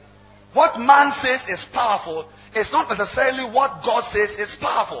great. What man says is powerful. It's not necessarily what God says is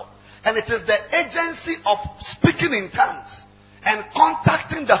powerful. And it is the agency of speaking in tongues and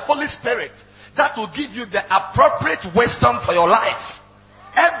contacting the Holy Spirit that will give you the appropriate wisdom for your life.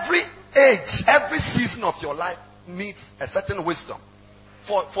 Every age, every season of your life needs a certain wisdom.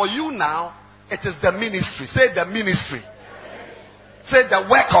 For you now, it is the ministry. Say the ministry. Say the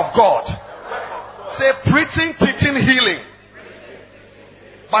work of God. Say preaching, teaching, healing.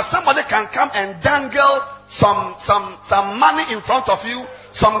 But somebody can come and dangle some money in front of you,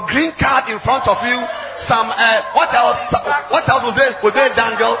 some green card in front of you, some what else would they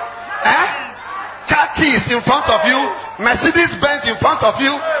dangle? Car keys in front of you, Mercedes Benz in front of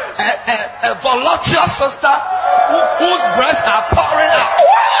you, a voluptuous sister whose breasts are pouring out.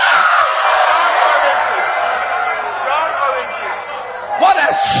 What a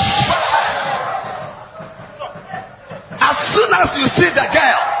as soon as you see the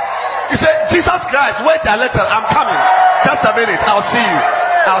girl, you say, "Jesus Christ, wait a little, I'm coming. Just a minute, I'll see you.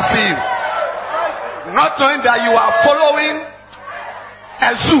 I'll see you." Not knowing that you are following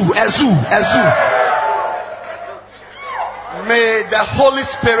a zoo. May the Holy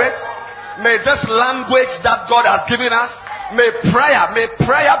Spirit, may this language that God has given us, may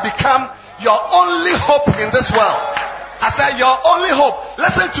prayer become your only hope in this world. I said your only hope.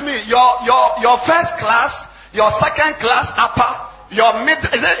 Listen to me. Your first class, your second class upper, your mid,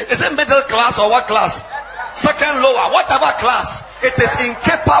 is it middle class or what class? Second lower, whatever class, it is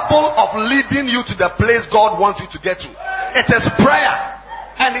incapable of leading you to the place God wants you to get to. It is prayer,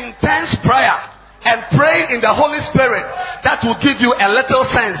 an intense prayer, and praying in the Holy Spirit that will give you a little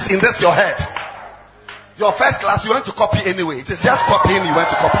sense in this your head. Your first class, you went to copy anyway. It is just copying you went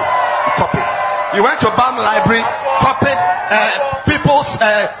to copy. Copy. You went to BAM library, copied people's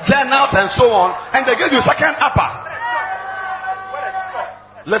journals and so on, and they gave you second upper.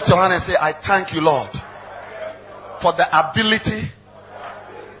 Lift your hand and say, "I thank you, Lord, for the ability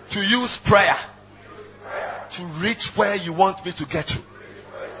to use prayer to reach where you want me to get to."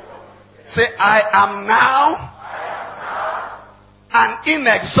 Say, "I am now an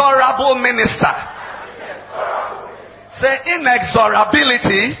inexorable minister." Say,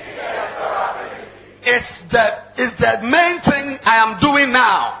 inexorability is the main thing I am doing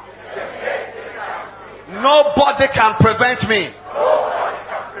now. Nobody can prevent me.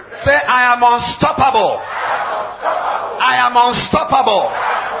 Say, "I am unstoppable. I am unstoppable.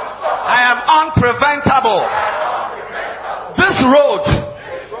 I am unpreventable. This road,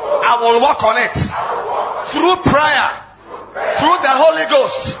 I will walk on it. Through prayer, through the Holy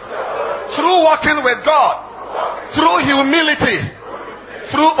Ghost, through walking with God, through humility,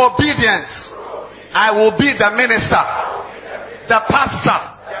 through obedience, I will be the minister, the pastor,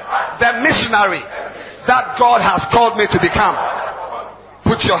 the missionary that God has called me to become.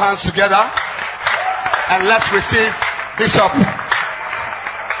 Put your hands together and let's receive Bishop.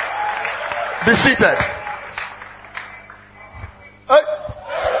 Be seated.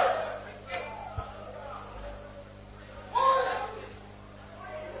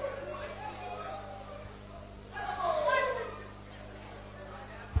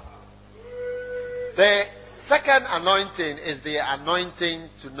 The second anointing is the anointing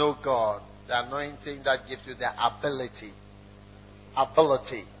to know God. The anointing that gives you the ability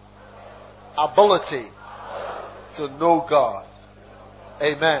to know God.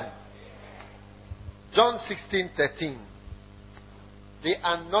 Amen. John 16:13. The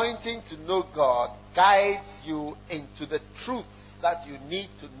anointing to know God guides you into the truths that you need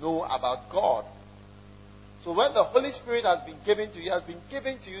to know about God. So when the Holy Spirit has been given to you, has been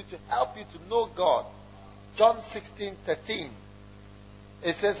given to you to help you to know God. John 16:13.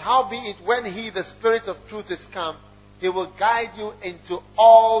 It says, howbeit when he, the Spirit of truth, is come, he will guide you into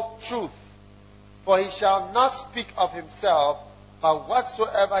all truth. For he shall not speak of himself, but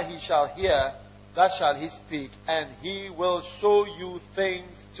whatsoever he shall hear, that shall he speak, and he will show you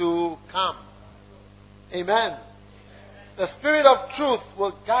things to come. Amen. The Spirit of truth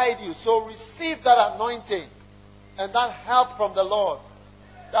will guide you. So receive that anointing and that help from the Lord.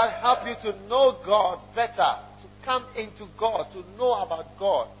 That help you to know God better, to come into God, to know about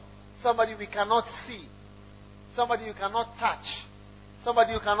God. Somebody we cannot see. Somebody you cannot touch.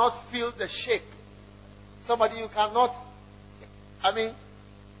 Somebody you cannot feel the shape. Somebody you cannot,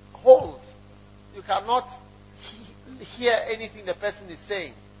 hold. You cannot hear anything the person is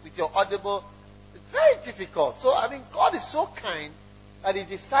saying with your audible. It's very difficult. So, God is so kind that He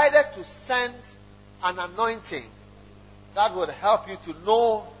decided to send an anointing that would help you to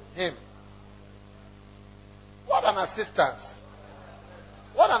know Him. What an assistance.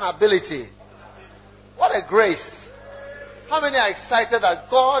 What an ability. What a grace. How many are excited that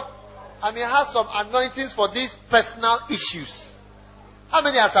God, has some anointings for these personal issues? How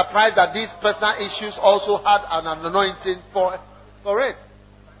many are surprised that these personal issues also had an anointing for it?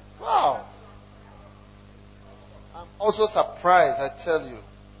 Wow. I'm also surprised, I tell you.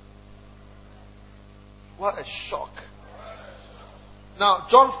 What a shock. Now,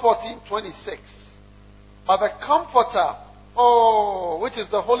 John 14:26. But the Comforter, which is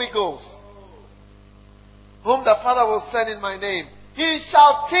the Holy Ghost, whom the Father will send in my name, He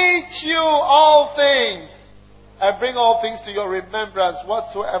shall teach you all things, and bring all things to your remembrance,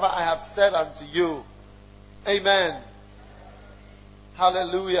 whatsoever I have said unto you. Amen.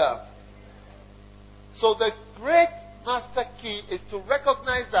 Hallelujah. So the great master key is to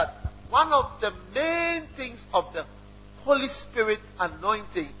recognize that one of the main things of the Holy Spirit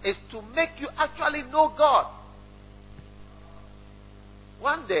anointing is to make you actually know God.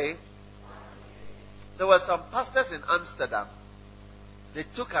 One day, there were some pastors in Amsterdam. They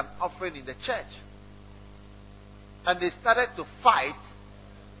took an offering in the church. And they started to fight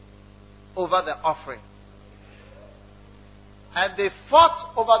over the offering. And they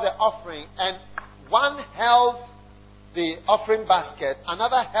fought over the offering, and one held the offering basket,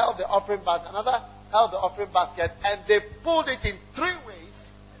 another held the offering basket, another held the offering basket, and they pulled it in 3 ways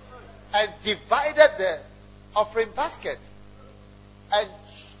and divided the offering basket and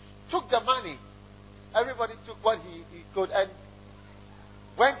took the money. Everybody took what he could and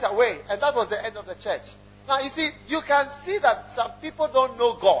went away, and that was the end of the church. Now you see, you can see that some people don't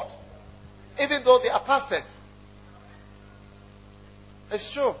know God, even though they are pastors.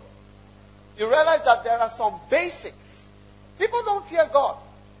 It's true. You realize that there are some basics. People don't fear God.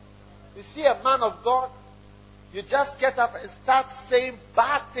 You see a man of God, you just get up and start saying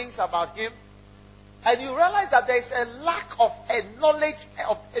bad things about him, and you realize that there is a lack of a knowledge,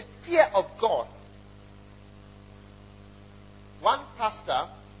 of a fear of God. One pastor,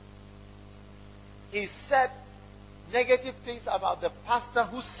 he said negative things about the pastor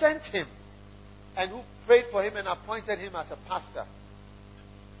who sent him and who prayed for him and appointed him as a pastor.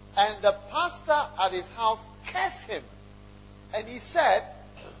 And the pastor at his house cursed him. And he said,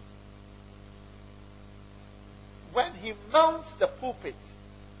 when he mounts the pulpit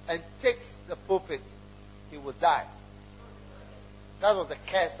and takes the pulpit, he will die. That was the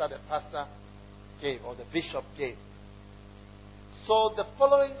curse that the pastor gave, or the bishop gave. So the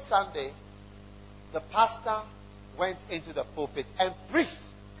following Sunday, the pastor went into the pulpit and preached.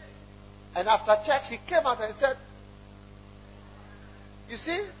 And after church, he came out and said, you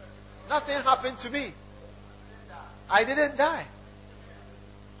see, nothing happened to me. I didn't die.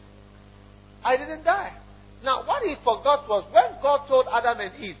 I didn't die. Now, what he forgot was when God told Adam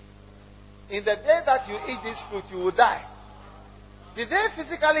and Eve, in the day that you eat this fruit, you will die. Did they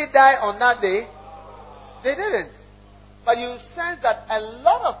physically die on that day? They didn't. But you sense that a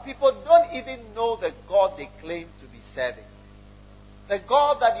lot of people don't even know the God they claim to be serving. The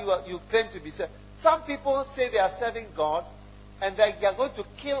God that you claim to be serving. Some people say they are serving God, and they are going to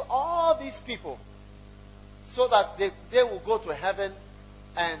kill all these people so that they will go to heaven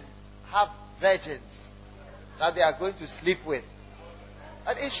and have virgins that they are going to sleep with.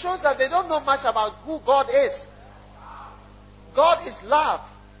 And it shows that they don't know much about who God is. God is love.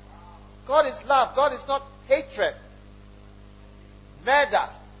 God is love. God is not hatred, murder.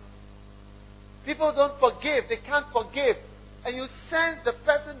 People don't forgive. They can't forgive. And you sense the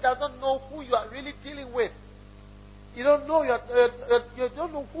person doesn't know who you are really dealing with. You don't know you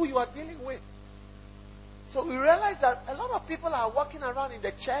don't know who you are dealing with. So we realize that a lot of people are walking around in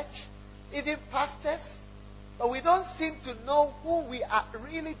the church, even pastors, but we don't seem to know who we are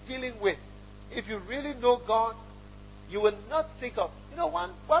really dealing with. If you really know God, you will not think of...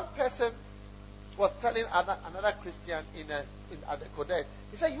 one person was telling another Christian at the Kodet,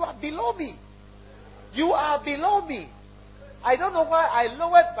 he said, "You are below me. You are below me. I don't know why I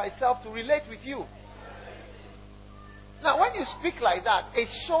lowered myself to relate with you." Now, when you speak like that, it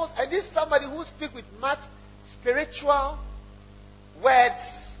shows, and this is somebody who speaks with much spiritual words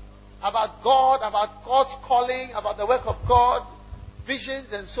about God, about God's calling, about the work of God,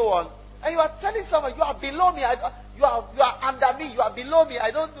 visions and so on. And you are telling someone, "You are below me. You are under me. You are below me. I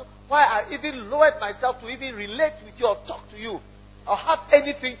don't know why I even lowered myself to even relate with you or talk to you or have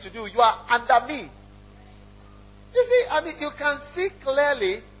anything to do. You are under me." You see, you can see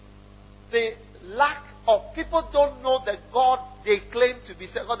clearly the lack of people don't know the God they claim to be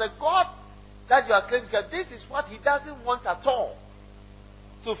serving. Or the God that you are claiming to be, this is what He doesn't want at all.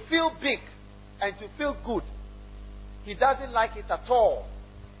 To feel big and to feel good. He doesn't like it at all.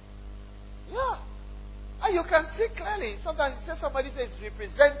 Yeah. And you can see clearly. Sometimes somebody says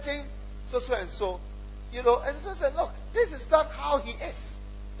representing so and so. And so say, look, this is not how he is.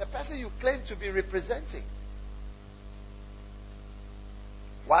 The person you claim to be representing.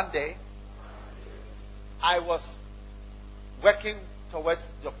 One day, I was working towards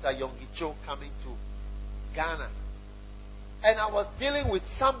Dr. Yonggi Cho coming to Ghana. And I was dealing with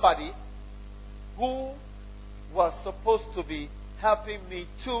somebody who was supposed to be helping me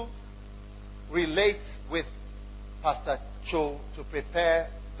to relate with Pastor Cho to prepare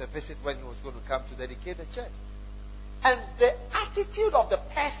the visit when he was going to come to dedicate the church. And the attitude of the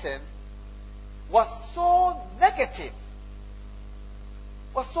person was so negative.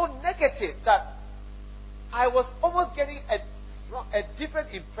 That I was almost getting a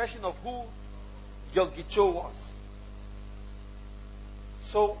different impression of who Yonggi Cho was.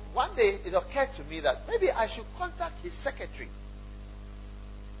 So one day it occurred to me that maybe I should contact his secretary.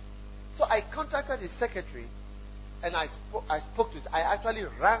 So I contacted his secretary and I spoke to his... I actually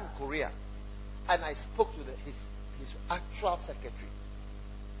rang Korea and I spoke to his actual secretary.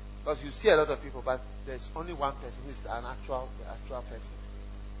 Because you see a lot of people, but there's only one person who is the actual person.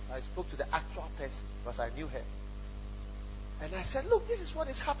 I spoke to the actual person because I knew her. And I said, "Look, this is what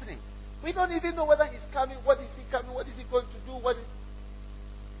is happening. We don't even know whether he's coming. What is he coming? What is he going to do?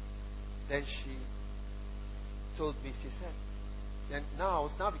 Then she told me, she said, then now I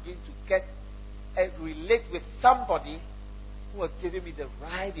was now beginning to get and relate with somebody who was giving me the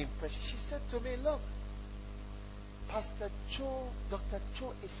right impression. She said to me, "Look, Pastor Cho, Dr.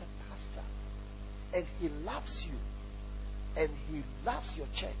 Cho is a pastor. And he loves you. And he loves your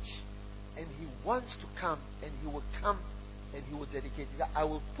church. And he wants to come. And he will come. And he will dedicate it. I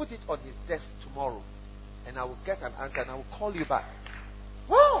will put it on his desk tomorrow. And I will get an answer. And I will call you back."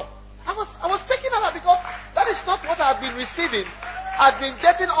 Wow! I was taken aback because that is not what I've been receiving. I've been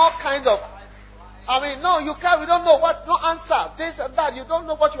getting all kinds of... no, you can't. We don't know what... No answer. This and that. You don't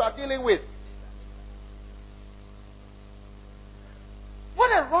know what you are dealing with.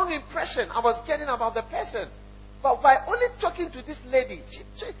 What a wrong impression I was getting about the person. But by only talking to this lady,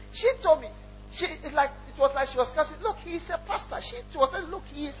 she told me, it was like she was saying, "Look, he is a pastor." She was saying, "Look,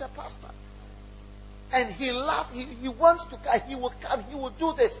 he is a pastor. And he loves, he wants to come, he will come, he will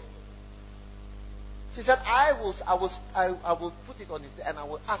do this." She said, I will put it on his day and I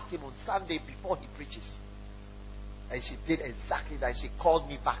will ask him on Sunday before he preaches. And she did exactly that. She called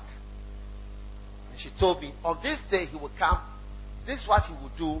me back. And she told me, on this day he will come. This is what he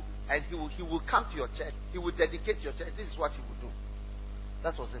will do. And he will come to your church. He will dedicate your church. This is what he will do.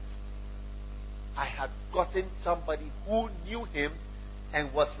 That was it. I had gotten somebody who knew him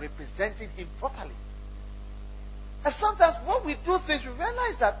and was representing him properly. And sometimes when we do things, we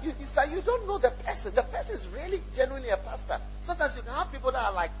realize that it's like you don't know the person. The person is really genuinely a pastor. Sometimes you can have people that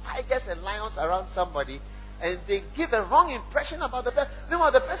are like tigers and lions around somebody, and they give a wrong impression about the person.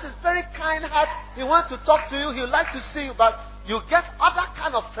 Meanwhile, the person is very kind-hearted. He wants to talk to you. He would like to see you, but you get other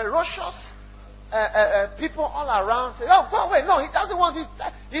kind of ferocious people all around. Say, "Oh, go away." No, he doesn't want.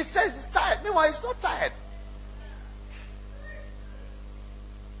 He says he's tired. Meanwhile, he's not tired.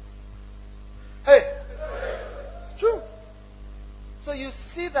 Hey. True. So you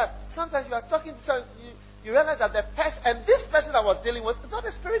see that sometimes you are talking to someone, you realize that the person, and this person I was dealing with, is not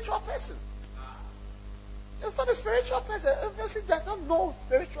a spiritual person. It's not a spiritual person. Obviously, does not know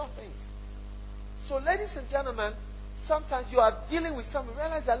spiritual things. So, ladies and gentlemen, sometimes you are dealing with someone, you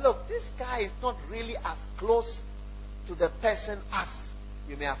realize that, look, this guy is not really as close to the person as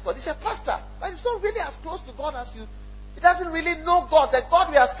you may have thought. He's a pastor, but he's not really as close to God as you. He doesn't really know God. The God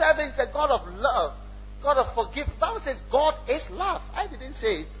we are serving is a God of love. God of forgiveness. The Bible says God is love. I didn't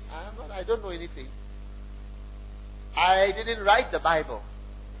say it. I don't know anything. I didn't write the Bible.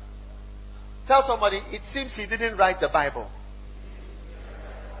 Tell somebody, it seems he didn't write the Bible.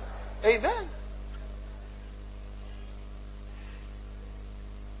 Amen.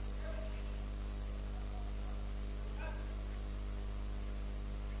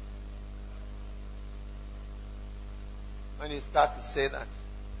 When you start to say that,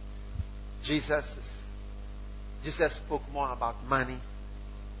 Jesus spoke more about money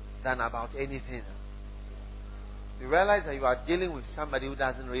than about anything. You realize that you are dealing with somebody who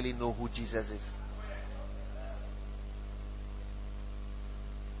doesn't really know who Jesus is.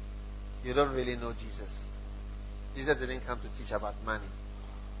 You don't really know Jesus. Jesus didn't come to teach about money.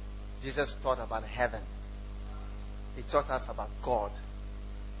 Jesus taught about heaven. He taught us about God.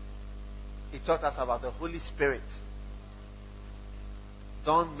 He taught us about the Holy Spirit.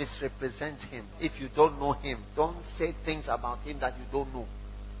 Don't misrepresent Him. If you don't know Him, don't say things about Him that you don't know.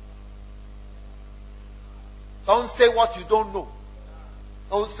 Don't say what you don't know.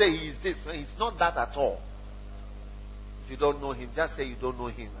 Don't say He is this. He's not that at all. If you don't know Him, just say you don't know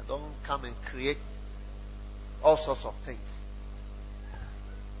Him. Don't come and create all sorts of things.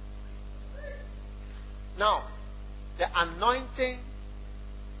 Now, the anointing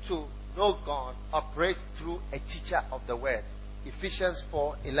to know God operates through a teacher of the word. Ephesians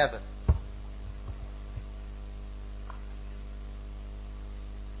 4:11.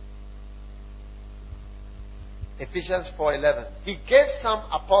 Ephesians 4:11. He gave some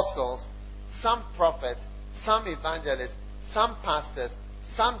apostles, some prophets, some evangelists, some pastors,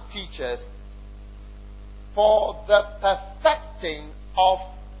 some teachers for the perfecting of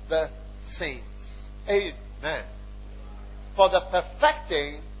the saints. Amen. For the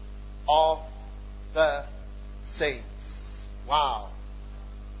perfecting of the saints. Wow.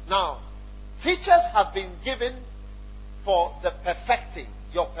 Now, teachers have been given for the perfecting,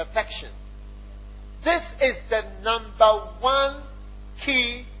 your perfection. This is the number one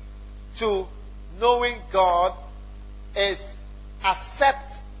key to knowing God, is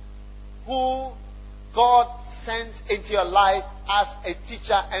accept who God sends into your life as a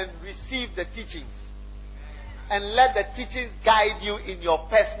teacher and receive the teachings. And let the teachings guide you in your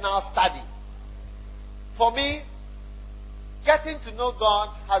personal study. For me, getting to know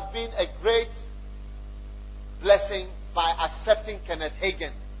God has been a great blessing by accepting Kenneth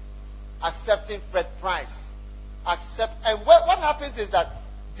Hagin, accepting Fred Price, and what happens is that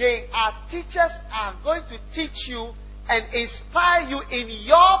they are teachers are going to teach you and inspire you in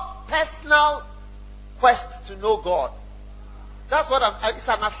your personal quest to know God. That's what it's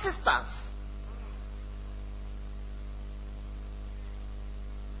an assistance.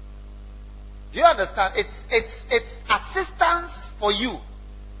 Do you understand? It's assistance for you.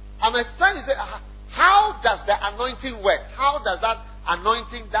 I'm trying to say, how does the anointing work? How does that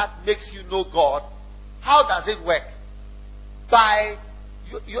anointing that makes you know God, how does it work?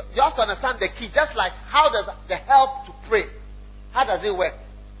 You have to understand the key. Just like how does the help to pray, how does it work?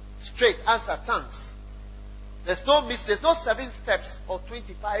 Straight answer, tongues. There's no 7 steps or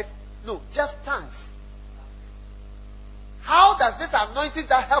 25. No, just tongues. How does this anointing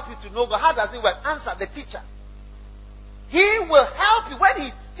that help you to know God, how does it work? Answer, the teacher. He will help you when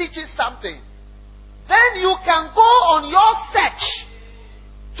he teaches something. Then you can go on your search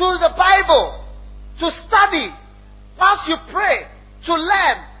to the Bible, to study, whilst you pray, to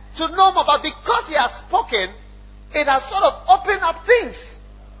learn, to know more. But because he has spoken, it has sort of opened up things.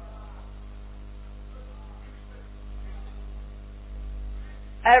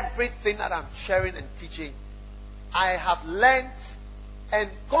 Everything that I'm sharing and teaching, I have learned and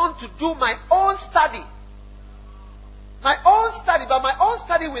gone to do my own study. My own study, but my own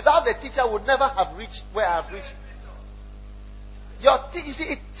study without the teacher would never have reached where I have reached. You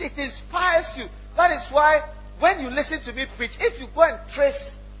see, it inspires you. That is why when you listen to me preach, if you go and trace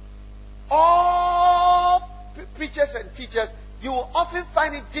all preachers and teachers, you will often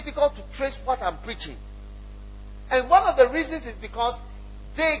find it difficult to trace what I'm preaching. And one of the reasons is because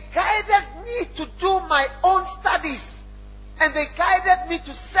they guided me to do my own studies. And they guided me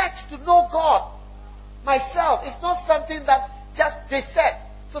to search to know God myself. It's not something that just they said.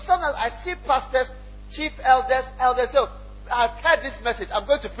 So sometimes I see pastors, chief elders say, I've heard this message, I'm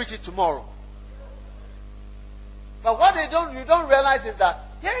going to preach it tomorrow. But what you don't realize is that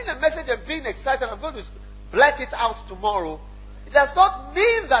hearing a message and being excited, I'm going to blurt it out tomorrow, it does not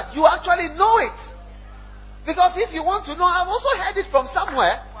mean that you actually know it. Because if you want to know, I've also heard it from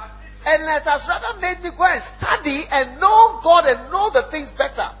somewhere. And it has rather made me go and study and know God and know the things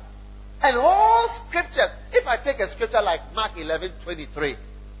better. And all scriptures, if I take a scripture like Mark 11:23,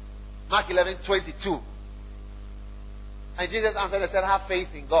 Mark 11:22, and Jesus answered and said, have faith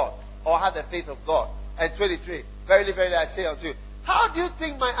in God, or have the faith of God. And 23, verily, verily, I say unto you. How do you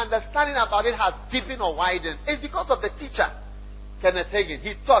think my understanding about it has deepened or widened? It's because of the teacher, Kenneth Hagin.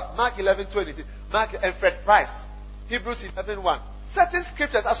 He taught Mark 11:23, Mark and Fred Price, Hebrews 11:1. Certain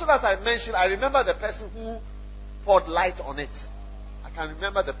scriptures, as soon as I mention, I remember the person who poured light on it. I can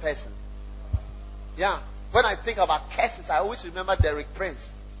remember the person. Yeah. When I think about curses, I always remember Derek Prince.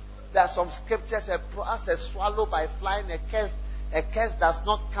 There are some scriptures, as a swallow by flying, a curse does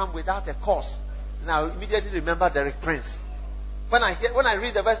not come without a cause. And I immediately remember Derek Prince. When I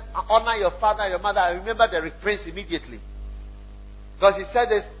read the verse, honor your father and your mother, I remember Derek Prince immediately. Because he said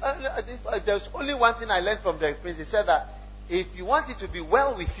there's only one thing I learned from Derek Prince. He said that if you want it to be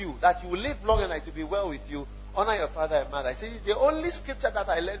well with you, that you will live long and to be well with you, honor your father and mother. I said, the only scripture that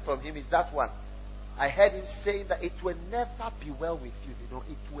I learned from him is that one. I heard him saying that it will never be well with you.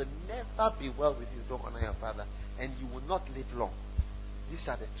 It will never be well with you. Don't honor your father. And you will not live long. These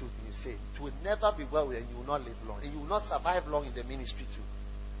are the two things you say. It will never be well with you and you will not live long. And you will not survive long in the ministry too.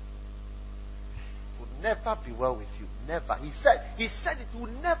 It will never be well with you. Never. He said it will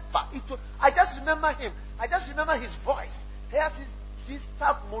never. I just remember him. I just remember his voice. He has this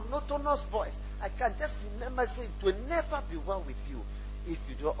tough, monotonous voice. I can just remember saying, it will never be well with you if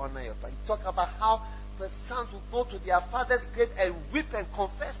you don't honor your father. He talked about how the sons will go to their father's grave and weep and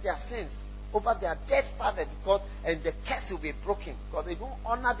confess their sins over their dead father, and the curse will be broken because they don't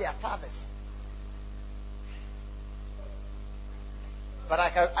honor their fathers. But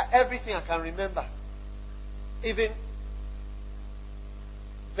everything I can remember. Even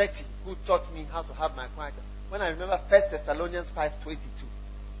Betty, who taught me how to have my quiet. When I remember 1 Thessalonians 5:22,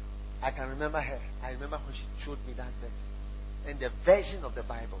 I can remember her. I remember when she showed me that verse. And the version of the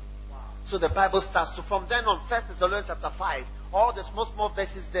Bible. Wow. So the Bible starts. So from then on, 1 Thessalonians chapter 5, all the small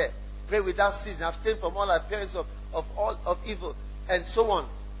verses there. Pray without ceasing. Abstain from all appearance of evil. And so on.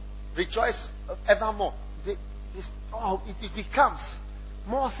 Rejoice evermore. It becomes.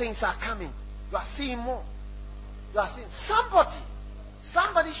 More things are coming. You are seeing more. You are seeing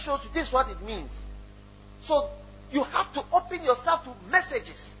somebody shows you this is what it means. So you have to open yourself to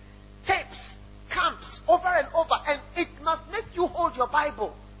messages, tapes, camps, over and over, and it must make you hold your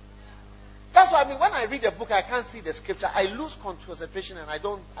Bible. That's why when I read a book, I can't see the scripture. I lose concentration and I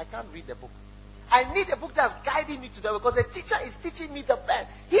can't read the book. I need a book that's guiding me to the way, because the teacher is teaching me the best.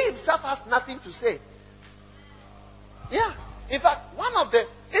 He himself has nothing to say. Yeah. In fact,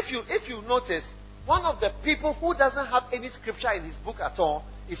 if you notice, one of the people who doesn't have any scripture in his book at all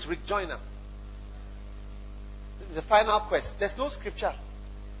is Rick Joyner. The Final Quest. There's no scripture.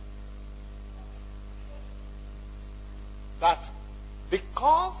 But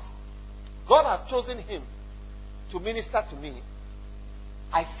because God has chosen him to minister to me,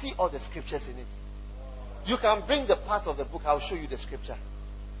 I see all the scriptures in it. You can bring the part of the book, I'll show you the scripture.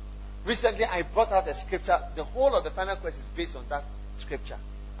 Recently I brought out a scripture. The whole of the Final Quest is based on that scripture.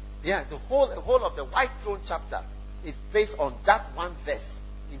 Yeah, the whole of the White Throne chapter is based on that one verse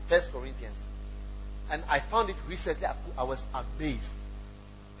in 1 Corinthians. And I found it recently. I was amazed.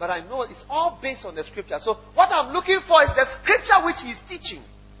 But I know it's all based on the scripture. So what I'm looking for is the scripture which he's teaching.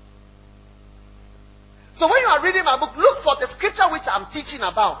 So when you are reading my book, look for the scripture which I'm teaching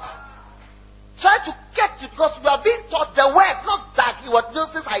about. Try to get to, because we are being taught the word, not that what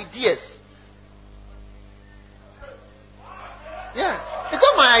Wilson's ideas. Yeah. It's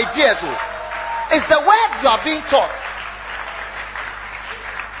not my ideas. It's the word you are being taught.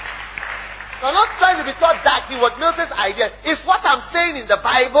 You're not trying to be taught darkly what Milton's idea. It's what I'm saying in the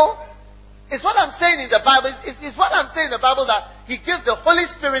Bible. It's what I'm saying in the Bible. It's what I'm saying in the Bible, that He gives the Holy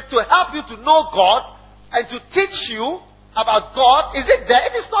Spirit to help you to know God and to teach you about God. Is it there?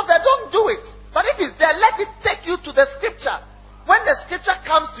 If it's not there, don't do it. But if it's there, let it take you to the scripture. When the scripture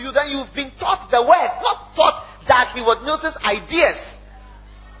comes to you, then you've been taught the word, not taught that he was Milton's ideas.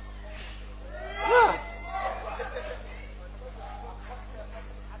 Yeah.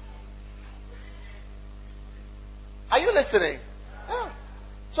 Are you listening? Yeah.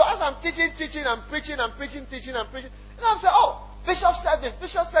 So as I'm teaching, I'm preaching, teaching. And I'm saying, oh, Bishop said this,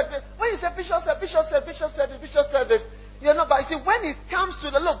 Bishop said this. When you say Bishop said this, you know, but you see, when it comes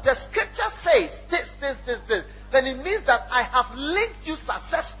to the look, the scripture says this, then it means that I have linked you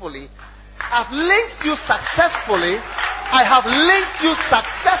successfully. I have linked you successfully.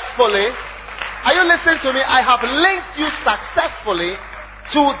 Are you listening to me? I have linked you successfully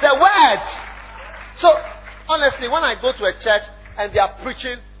to the word. So, honestly, when I go to a church and they are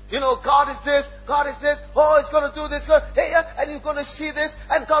preaching, you know, God is this, oh, He's going to do this, here, and you're going to see this,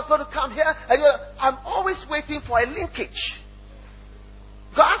 and God's going to come here. And I'm always waiting for a linkage.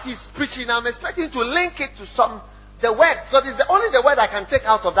 God is preaching, I'm expecting to link it to the word, because it's only the word I can take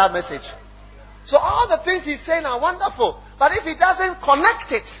out of that message. So all the things He's saying are wonderful, but if He doesn't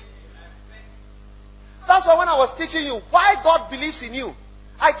connect it, that's why when I was teaching you why God believes in you,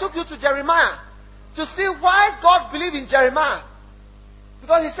 I took you to Jeremiah to see why God believed in Jeremiah.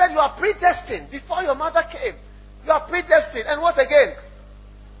 Because he said you are predestined before your mother came. You are predestined. And what again?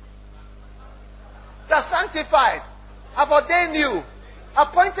 You are sanctified. I've ordained you.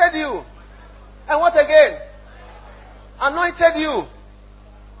 Appointed you. And what again? Anointed you.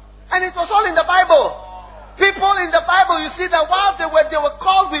 And it was all in the Bible. People in the Bible, you see that while they were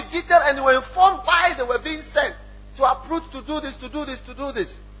called with detail and they were informed why they were being sent to approach, to do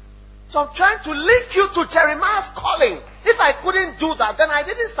this. So I'm trying to link you to Jeremiah's calling. If I couldn't do that, then I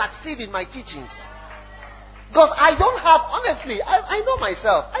didn't succeed in my teachings. Because I don't have, honestly, I know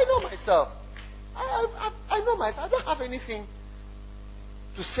myself. I know myself. I don't have anything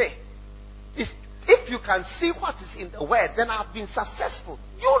to say. If you can see what is in the word, then I've been successful.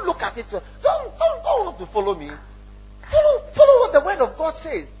 You look at it. Don't have to follow me. Follow what the word of God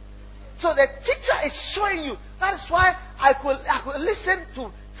says. So the teacher is showing you. That is why I could listen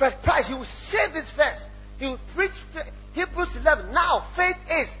to Fred Price. He will say this verse. He will preach Hebrews 11. Now, faith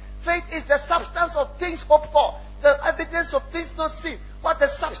is the substance of things hoped for, the evidence of things not seen. What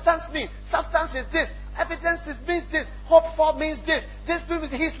does substance mean? Substance is this. Evidence means this. Hope for means this. This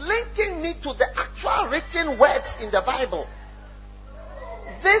means he's linking me to the actual written words in the Bible.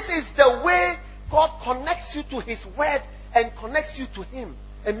 This is the way God connects you to His word and connects you to Him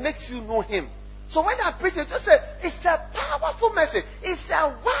and makes you know Him. So when I preach it, just say, it's a powerful message. It's a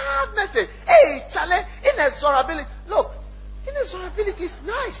wild message. Hey, challenge, inexorability. Look, inexorability is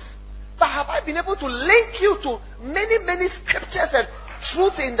nice. But have I been able to link you to many scriptures and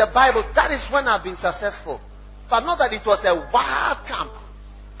truths in the Bible? That is when I've been successful. But not that it was a wild camp.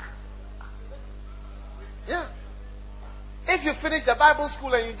 Yeah. If you finish the Bible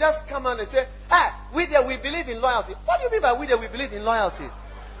school and you just come on and say, we believe in loyalty. What do you mean by we believe in loyalty?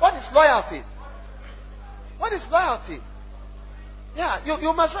 What is loyalty? What is loyalty? Yeah,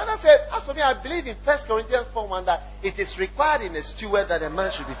 you must rather say, as for me, I believe in 1 Corinthians 4:1 that it is required in a steward that a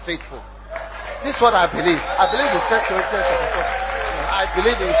man should be faithful. This is what I believe. I believe in 1 Corinthians 4. I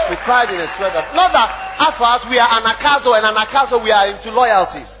believe it's required in a steward that, not that as for us we are anakazo and anakazo we are into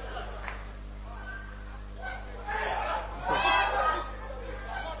loyalty.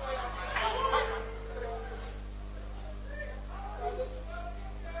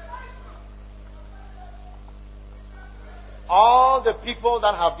 All the people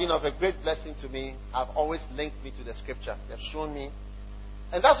that have been of a great blessing to me have always linked me to the scripture. They've shown me.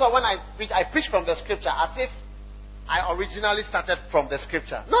 And that's why when I preach from the scripture as if I originally started from the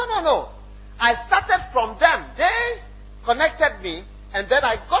scripture. No. I started from them. They connected me, and then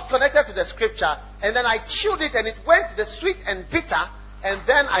I got connected to the scripture, and then I chewed it, and it went to the sweet and bitter, and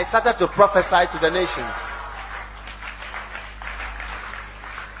then I started to prophesy to the nations.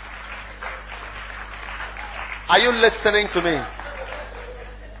 Are you listening to me?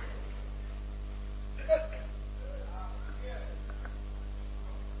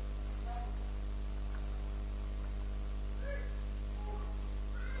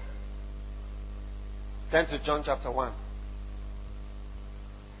 Turn to John chapter 1.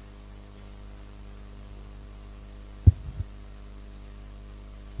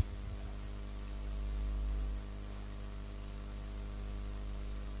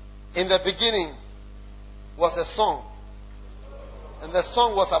 In the beginning was a song, and the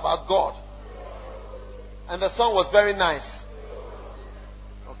song was about God, and the song was very nice.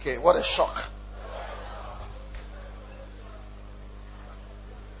 Okay, what a shock.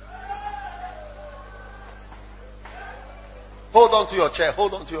 Hold on to your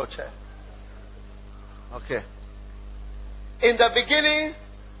chair. Okay. In the beginning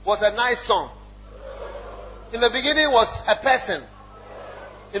was a nice song. In the beginning was a person.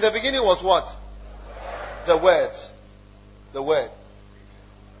 In the beginning was what? The Word. The Word.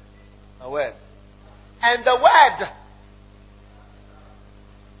 The Word. And the Word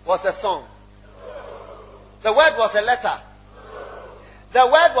was a song. The Word was a letter. The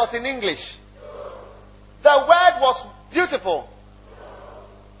Word was in English. The Word was beautiful.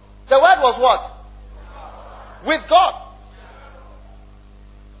 The Word was what? With God.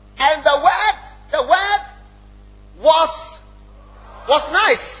 And the Word was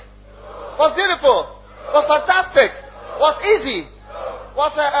nice, was beautiful, was fantastic, was easy,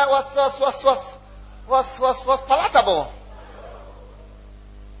 was palatable.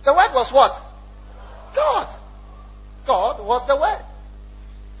 The Word was what? God. God was the Word.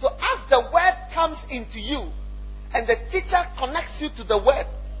 So as the Word comes into you, and the teacher connects you to the Word,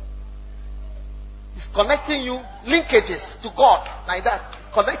 he's connecting you, linkages to God like that.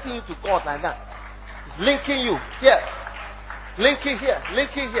 He's connecting you to God like that. He's linking you here, linking here,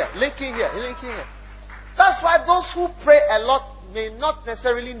 linking here, linking here, linking here. That's why those who pray a lot may not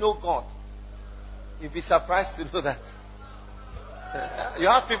necessarily know God. You'd be surprised to know that. You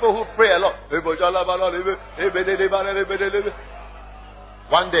have people who pray a lot.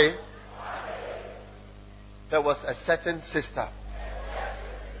 One day, there was a certain sister.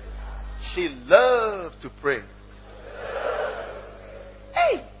 She loved to pray.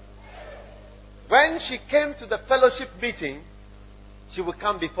 Hey! When she came to the fellowship meeting, she would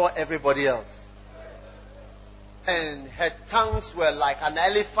come before everybody else. And her tongues were like an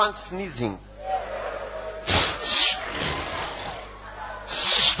elephant sneezing.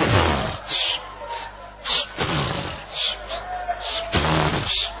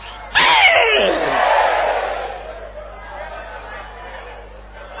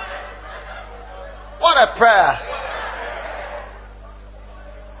 What a prayer.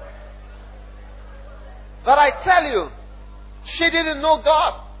 But I tell you, she didn't know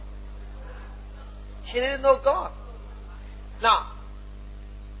God. She didn't know God. Now,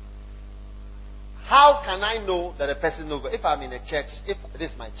 how can I know that a person knows God? If I'm in a church, if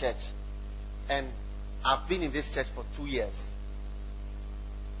this is my church, and I've been in this church for 2 years,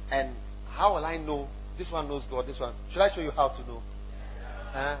 and how will I know this one knows God, this one? Should I show you how to know?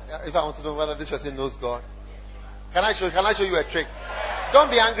 If I want to know whether this person knows God, can I show you a trick? Don't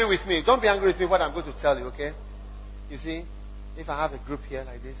be angry with me. Don't be angry with me what I'm going to tell you, okay? You see, if I have a group here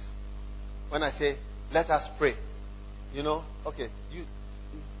like this, when I say, let us pray, you know, okay, you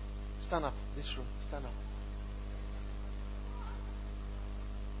stand up, this room, stand up.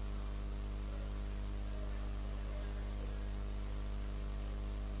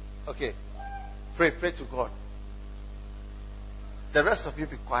 Okay, pray to God. The rest of you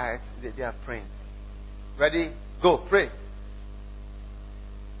be quiet. They are praying. Ready? Go. Pray.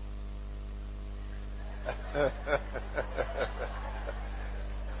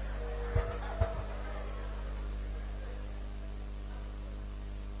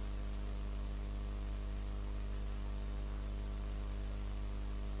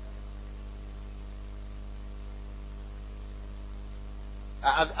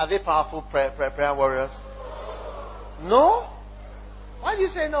 Are they powerful prayer warriors? No? Why do you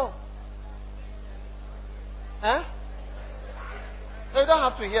say no? Huh? No, you don't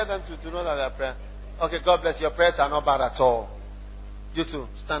have to hear them to know that they're praying. Okay, God bless you. Your prayers are not bad at all. You too,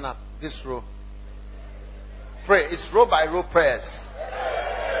 stand up. This row. Pray. It's row by row prayers.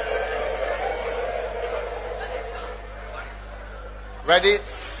 Ready?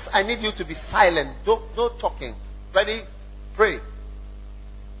 I need you to be silent. No talking. Ready? Pray.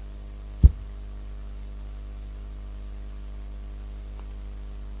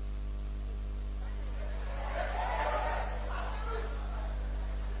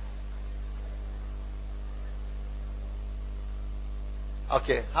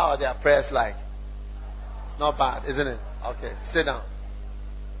 Okay, how are their prayers like? It's not bad, isn't it? Okay, sit down.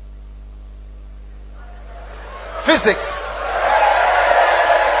 Physics.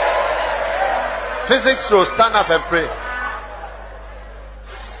 Physics row, stand up and pray.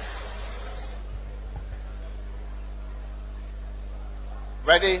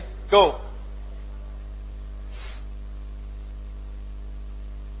 Ready? Go.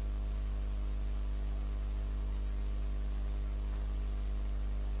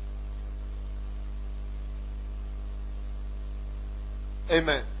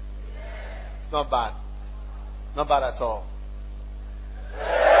 Amen. It's not bad. Not bad at all.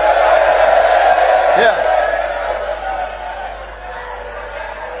 Yeah.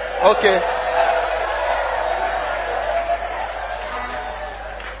 Okay.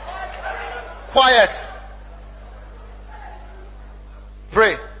 Quiet.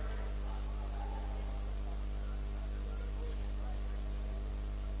 Pray.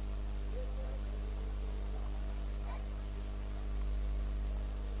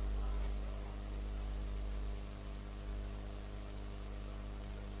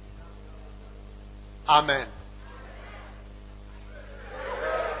 Amen.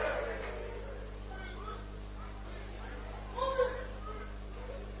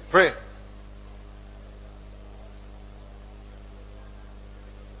 Pray.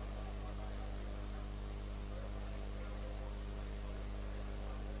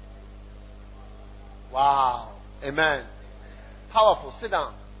 Wow. Amen. Powerful. Sit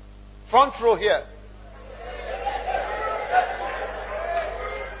down. Front row here.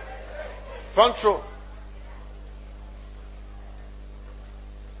 Front row.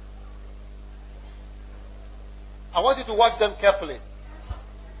 I want you to watch them carefully.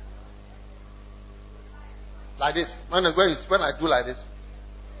 Like this. When I do like this,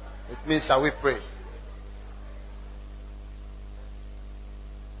 it means shall we pray?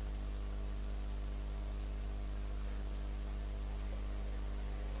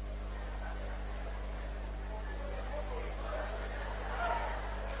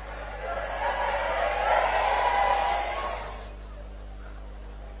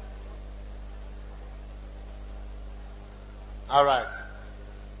 All right.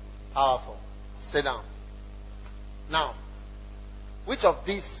 Powerful. Sit down. Now, which of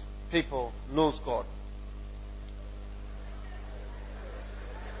these people knows God?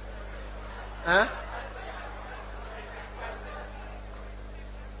 Huh?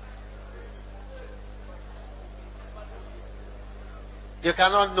 You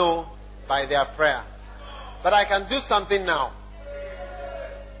cannot know by their prayer. But I can do something now.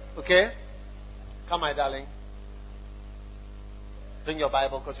 Okay? Come, my darling. Bring your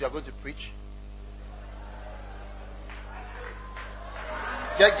Bible because you are going to preach.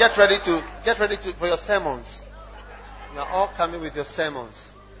 Get ready for your sermons. You are all coming with your sermons.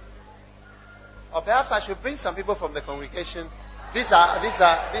 Or perhaps I should bring some people from the congregation. These are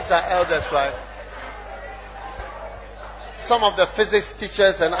elders, right? Some of the physics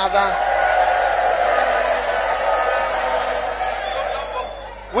teachers and other.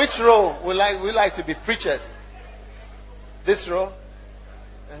 Which row would like to be preachers? This row?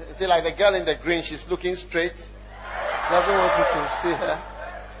 Is it like the girl in the green? She's looking straight. Doesn't want you to see her.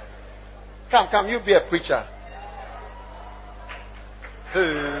 Come, you be a preacher.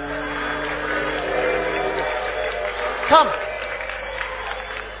 Come.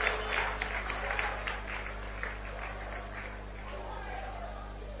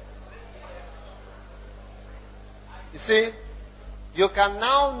 You see, you can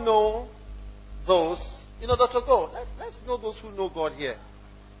now know those. Dr. Go, let's know those who know God here.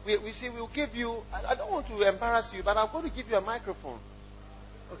 We'll give you, I don't want to embarrass you, but I'm going to give you a microphone.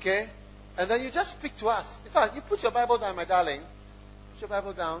 Okay? And then you just speak to us. In fact, you put your Bible down, my darling. Put your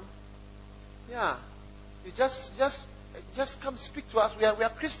Bible down. Yeah. You just come speak to us. We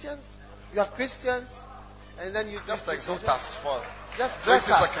are Christians. You are Christians. And then you just exhort us for just 20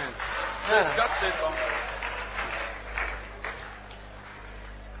 seconds. Yeah. Just say something.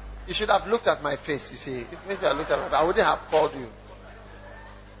 You should have looked at my face, you see. If maybe I looked at it, I wouldn't have called you.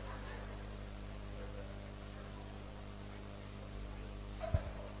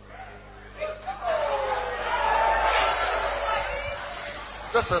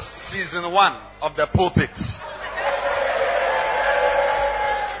 This is season 1 of the pulpit.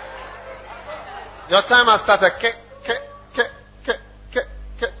 Your time has started.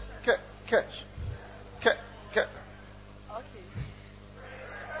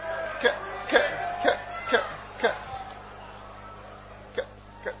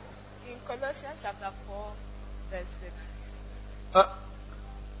 In Colossians chapter 4, verse 6.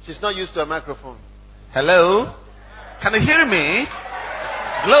 She's not used to a microphone. Hello? Can you hear me?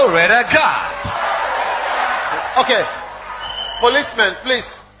 Glory to God. Okay. Policemen, please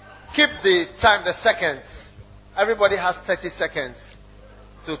keep the time, the seconds. Everybody has 30 seconds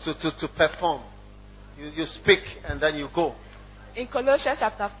to perform. You speak and then you go. In Colossians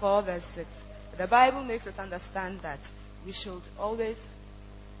chapter 4, verse 6, the Bible makes us understand that we should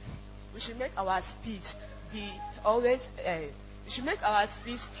make our speech always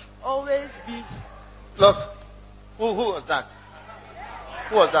be. Look, who was that?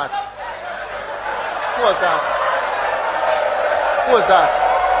 Who was that? Who was that? Who was that?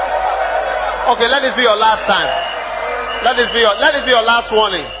 Okay, let this be your last time. Let this be your last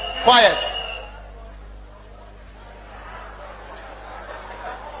warning. Quiet.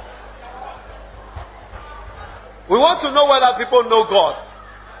 We want to know whether people know God.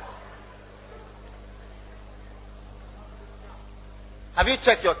 Have you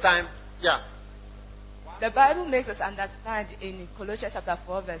checked your time? Yeah. The Bible makes us understand in Colossians chapter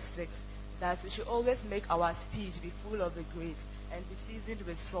 4 verse 6 that we should always make our speech be full of the grace and be seasoned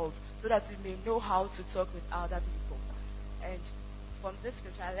with salt, so that we may know how to talk with other people. And from this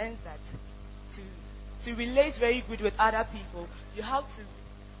scripture I learned that to relate very good with other people, you have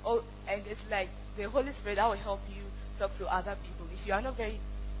to, and it's like the Holy Spirit that will help you talk to other people. If you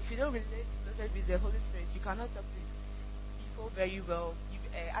don't relate closely with the Holy Spirit, you cannot talk to people very well.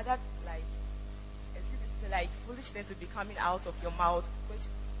 Like foolish things will be coming out of your mouth.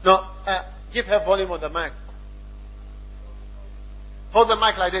 No, give her volume on the mic. Hold the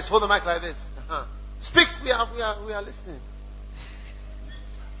mic like this. Hold the mic like this. Uh-huh. Speak. We are listening.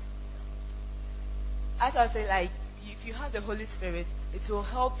 As I say, like if you have the Holy Spirit, it will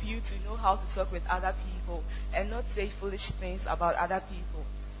help you to know how to talk with other people and not say foolish things about other people.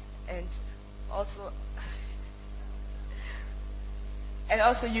 And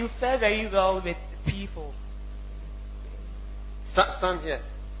also you fare very well with people. Stand here.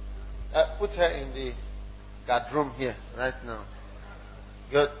 Put her in the guard room here right now.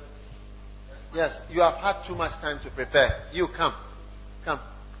 Good. Yes, you have had too much time to prepare. You come.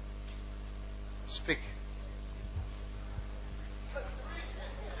 Speak.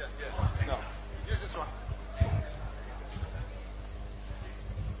 No. Use this one.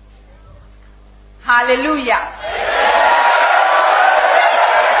 Hallelujah.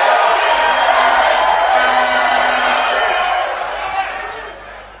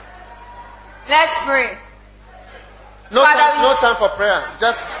 Let's pray. No time for prayer.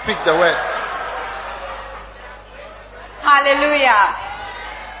 Just speak the word. Hallelujah.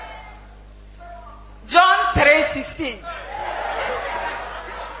 John 3:16.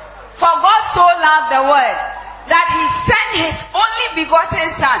 For God so loved the world that he sent his only begotten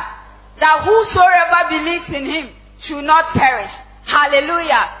Son, that whosoever believes in him should not perish.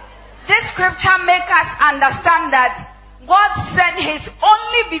 Hallelujah. This scripture makes us understand that God sent his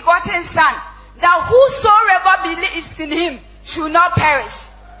only begotten Son, that whosoever believes in him should not perish.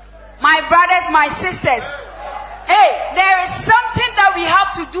 My brothers, my sisters, there is something that we have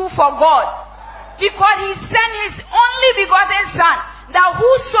to do for God, because he sent his only begotten Son, that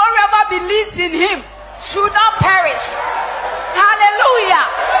whosoever believes in him should not perish. Hallelujah.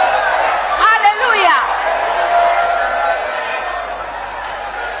 Hallelujah.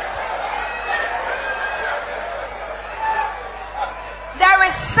 There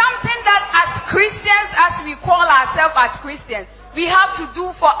is something that as Christians, as we call ourselves as Christians, we have to do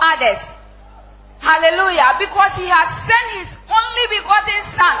for others. Hallelujah. Because he has sent his only begotten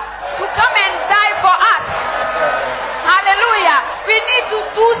Son to come and die for us. Hallelujah. We need to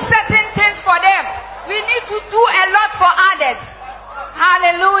do certain things for them. We need to do a lot for others.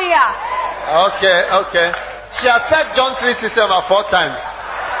 Hallelujah. Okay. She has said John 3:16 about 4 times.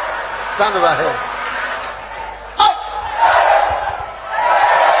 Stand over here. Oh!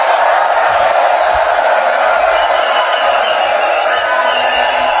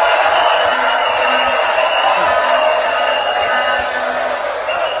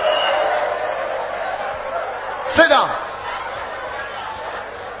 Sit down.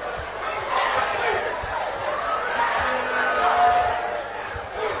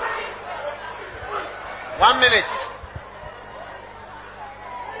 One minute.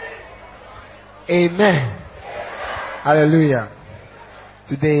 Amen. Hallelujah.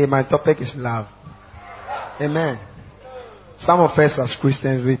 Today my topic is love. Amen. Some of us as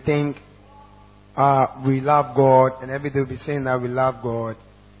Christians, we think we love God, and every day we'll be saying that we love God.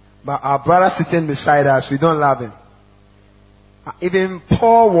 But our brother sitting beside us, we don't love him. Even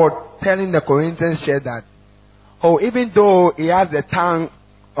Paul was telling the Corinthians church that, even though he has the tongue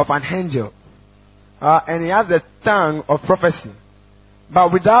of an angel, and he has the tongue of prophecy,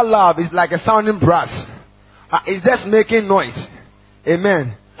 but without love, it's like a sounding brass. It's just making noise.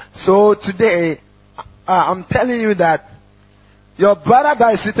 Amen. So today, I'm telling you that your brother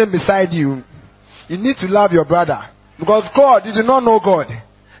that is sitting beside you, you need to love your brother. Because God, you do not know God.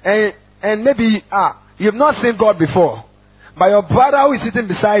 And maybe you've not seen God before. But your brother who is sitting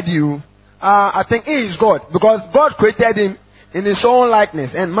beside you, I think he is God. Because God created him in his own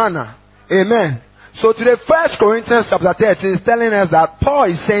likeness and manner. Amen. So today, 1 Corinthians chapter 13 is telling us that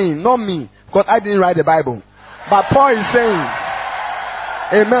Paul is saying, not me, because I didn't write the Bible. But Paul is saying,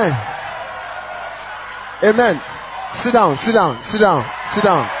 Amen. Amen. Sit down.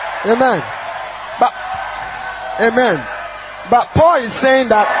 Amen. Amen. But Paul is saying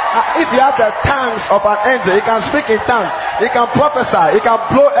that if you have the tongues of an angel, he can speak in tongues, he can prophesy, he can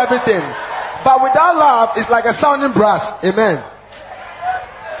blow everything. But without love, it's like a sounding brass. Amen.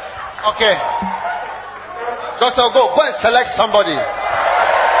 Okay. Doctor, go and select somebody.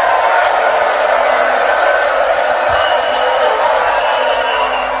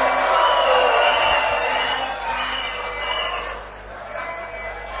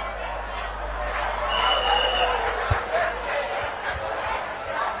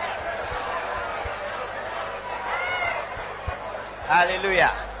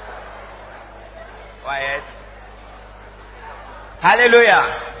 Hallelujah. Quiet.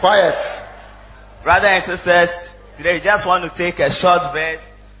 Hallelujah. Quiet. Brothers and sisters, today we just want to take a short verse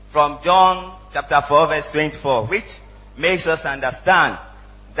from John chapter 4 verse 24, which makes us understand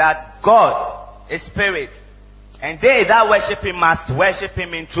that God is spirit, and they that worship him must worship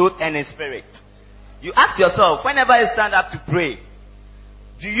him in truth and in spirit. You ask yourself, whenever you stand up to pray,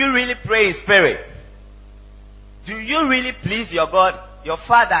 do you really pray in spirit? Do you really please your God, your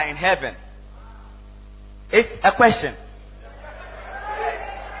Father in heaven? It's a question.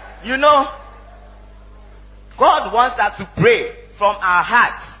 You know, God wants us to pray from our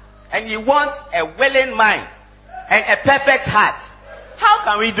hearts, and he wants a willing mind and a perfect heart. How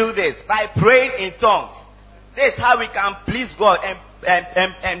can we do this? By praying in tongues. This is how we can please God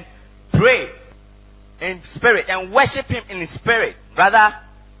and pray in spirit and worship him in spirit. Brother,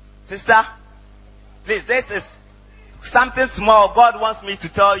 sister, please, this is something small God wants me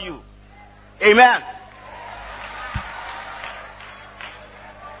to tell you. Amen.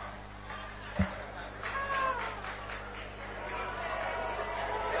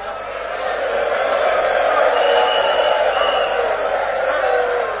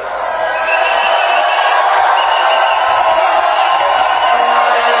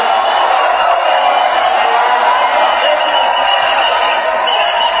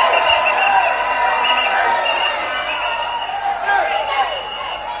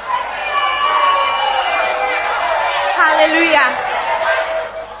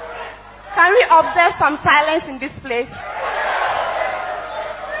 Observe some silence in this place.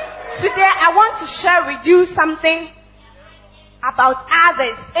 Today I want to share with you something about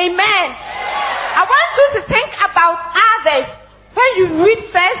others. Amen. I want you to think about others. When you read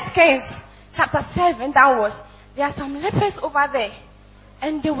 1 Kings chapter 7 downwards, there are some lepers over there,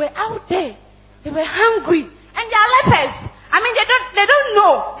 and they were out there. They were hungry, and they are lepers. I mean, they don't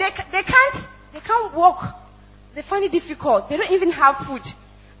know. They can't walk. They find it difficult. They don't even have food.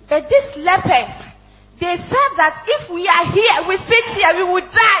 But these lepers, they said that if we are here, we sit here, we will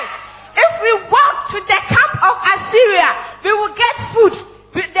die. If we walk to the camp of Assyria, we will get food.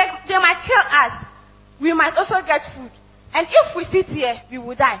 They might kill us. We might also get food. And if we sit here, we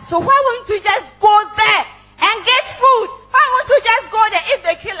will die. So why won't we just go there and get food? Why won't we just go there? If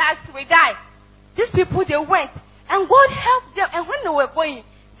they kill us, we die. These people, they went. And God helped them. And when they were going,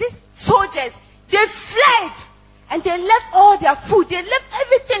 these soldiers, they fled. And they left all their food. They left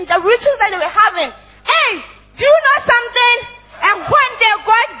everything, the riches that they were having. Hey, do you know something? And when they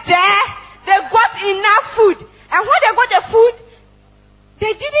got there, they got enough food. And when they got the food,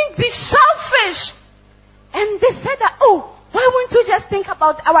 they didn't be selfish. And they said that, oh, why won't you just think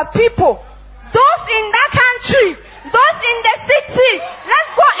about our people? Those in that country, those in the city,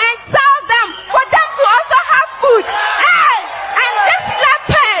 let's go and tell them for them to also have food. Hey, and these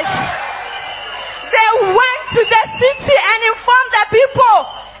lepers, they went to the city and informed the people.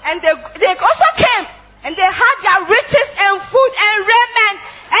 And they also came and they had their riches and food and raiment.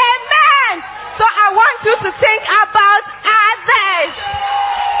 Amen. So I want you to think about others.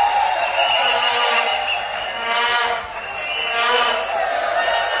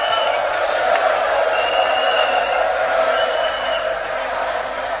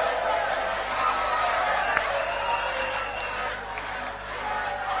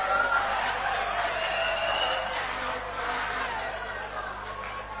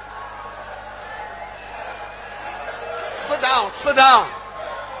 Sit down.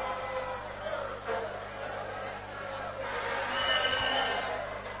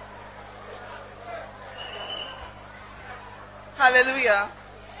 Hallelujah.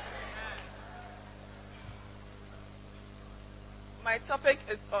 My topic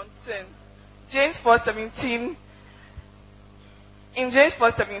is on sin. James 4:17. In James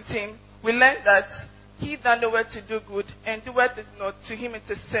 4:17, we learn that he that knoweth to do good and doeth it not, to him it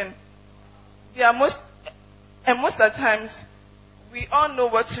is sin. Most of the times, we all know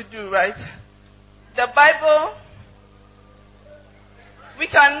what to do, right? The Bible, we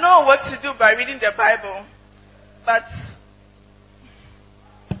can know what to do by reading the Bible, but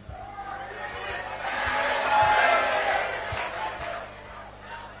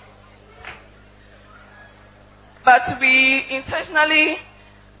we intentionally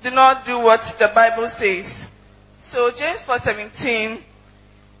do not do what the Bible says. So James 4:17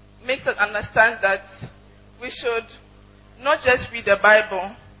 makes us understand that we should not just read the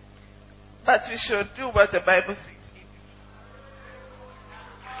Bible, but we should do what the Bible says.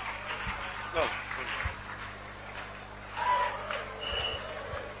 No.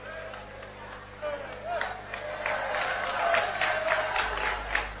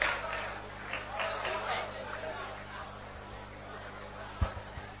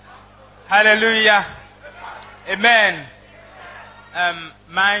 Hallelujah. Amen.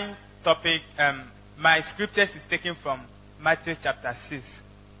 My topic, my scriptures is taken from Matthew chapter 6,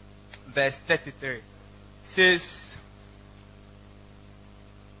 verse 33. It says,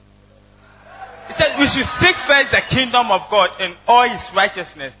 we should seek first the kingdom of God and all his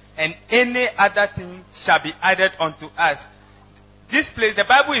righteousness, and any other thing shall be added unto us. This place, the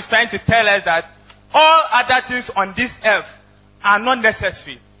Bible is trying to tell us that all other things on this earth are not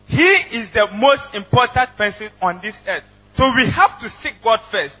necessary. He is the most important person on this earth. So we have to seek God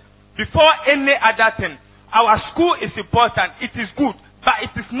first before any other thing. Our school is important. It is good. But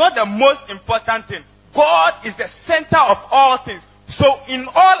it is not the most important thing. God is the center of all things. So in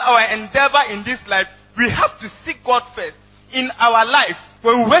all our endeavor in this life, we have to seek God first. In our life,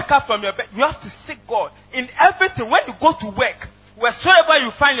 when we wake up from your bed, you have to seek God. In everything, when you go to work, wheresoever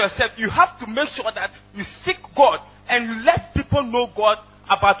you find yourself, you have to make sure that you seek God and you let people know God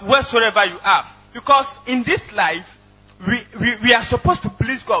about wheresoever you are. Because in this life, we are supposed to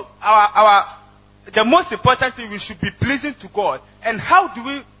please God. The most important thing, we should be pleasing to God. And how do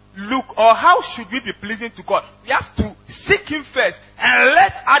we look, or how should we be pleasing to God? We have to seek him first and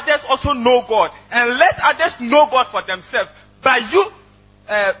let others also know God, and let others know God for themselves. But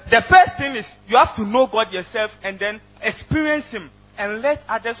the first thing is you have to know God yourself and then experience him, and let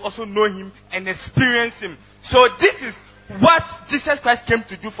others also know him and experience him. So this is what Jesus Christ came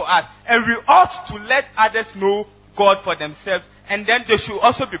to do for us, and we ought to let others know God for themselves, and then they should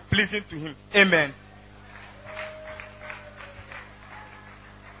also be pleasing to him. Amen.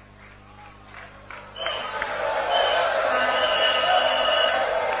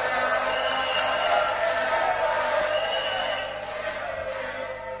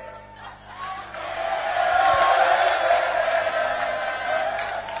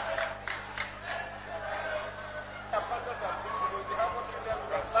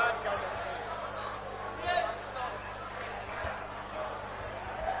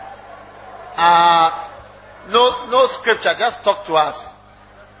 No scripture, just talk to us.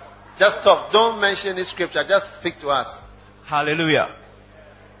 Just talk. Don't mention any scripture, just speak to us. Hallelujah.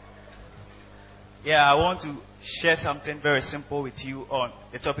 Yeah, I want to share something very simple with you on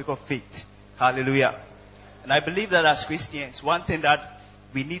the topic of faith. Hallelujah. And I believe that as Christians, one thing that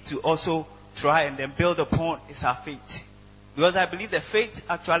we need to also try and then build upon is our faith. Because I believe that faith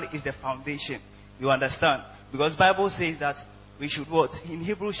actually is the foundation. You understand? Because Bible says that we should what? In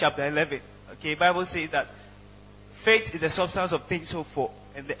Hebrews chapter 11. Okay, Bible says that faith is the substance of things hoped for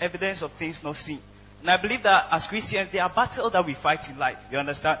and the evidence of things not seen. And I believe that as Christians, there are battles that we fight in life. You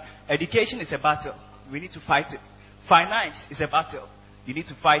understand? Education is a battle. We need to fight it. Finance is a battle. You need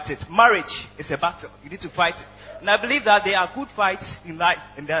to fight it. Marriage is a battle. You need to fight it. And I believe that there are good fights in life,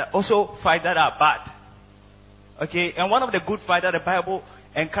 and there are also fights that are bad. Okay? And one of the good fights that the Bible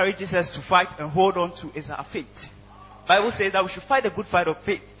encourages us to fight and hold on to is our faith. The Bible says that we should fight the good fight of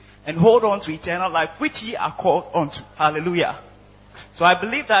faith and hold on to eternal life, which ye are called unto. Hallelujah. So I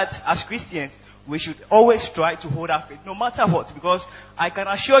believe that as Christians, we should always try to hold our faith, no matter what. Because I can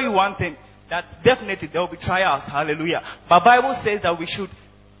assure you one thing, that definitely there will be trials. Hallelujah. But Bible says that we should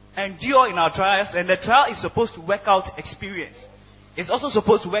endure in our trials, and the trial is supposed to work out experience. It's also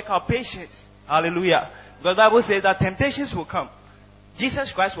supposed to work out patience. Hallelujah. Because Bible says that temptations will come.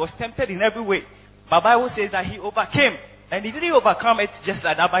 Jesus Christ was tempted in every way. But Bible says that he overcame. And he didn't overcome it just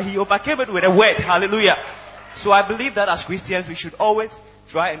like that, but he overcame it with a word. Hallelujah. So I believe that as Christians, we should always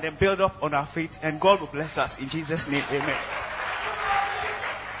try and then build up on our faith, and God will bless us. In Jesus' name, amen.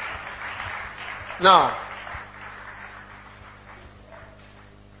 Now,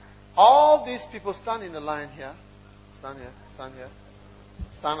 all these people stand in the line here. Stand here. Stand here.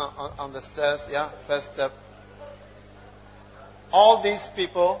 Stand on the stairs. Yeah, first step. All these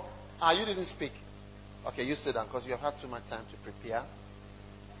people. You didn't speak. Okay, you sit down because you have had too much time to prepare.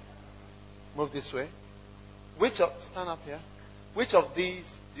 Move this way. Stand up here. Which of these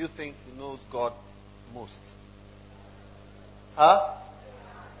do you think knows God most? Huh?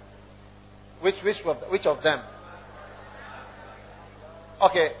 Which of them?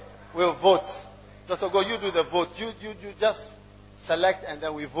 Okay, we'll vote. Dr. Go, you do the vote. You just select and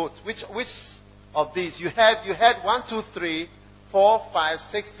then we vote. Which of these? You had 1, 2, 3, 4, 5,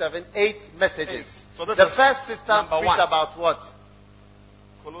 6, 7, 8 messages. So the first sister preached about what?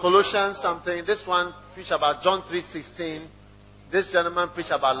 Colossians something. This one preached about John 3:16. This gentleman preached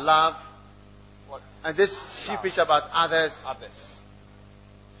about love. What? And she preached about others.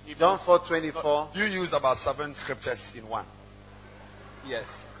 John 4:24. You used about 7 scriptures in one. Yes.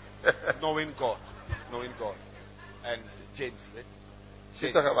 Knowing God. And James.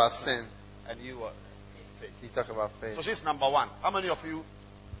 She talked about sin. And you what? He talked about faith. So she's number 1. How many of you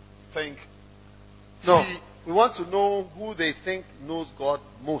think? No. We want to know who they think knows God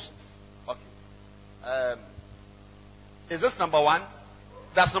most. Okay. Is this number one?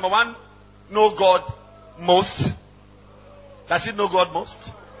 Does number one know God most? Does she know God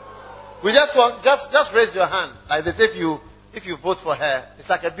most? We just want, just raise your hand. Like they say, if you vote for her, it's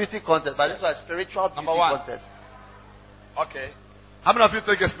like a beauty contest, but this is a spiritual beauty Number one. contest. Okay. How many of you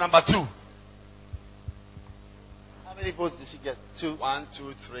think it's number two? How many votes did she get? 2. 1,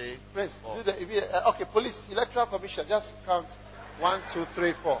 2, 3. Prince, 4. okay, police, electoral commission, just count 1, 2,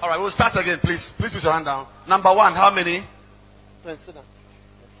 3, 4. All right, we'll start again, please. Please put your hand down. Number one, how many? Prince, sit down.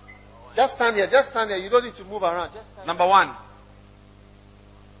 Just stand here. Just stand here. You don't need to move around. Just stand Number one.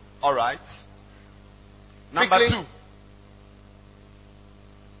 All right. Number Quickly. 2.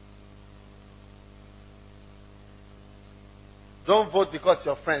 Don't vote because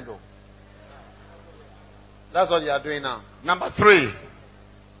your friend, though. That's what you are doing now. Number 3.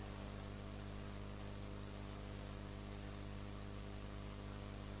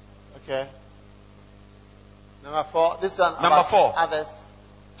 Okay. Number 4. This one. Number 4. Others.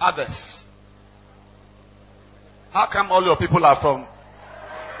 Others. How come all your people are from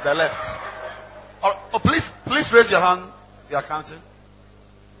the left? Please raise your hand. You are counting.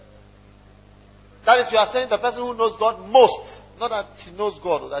 That is, you are saying the person who knows God most. Not that he knows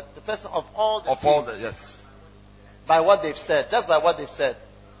God, that the person of all the yes. By what they've said. Just by what they've said.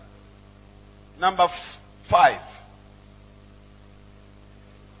 Number 5.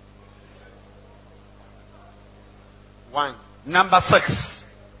 One. Number 6.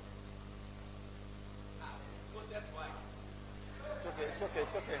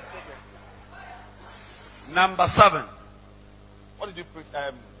 It's okay. Number 7. What did you put?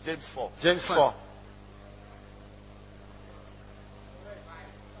 James 4. James 4.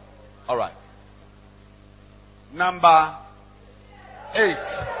 All right. Number 8.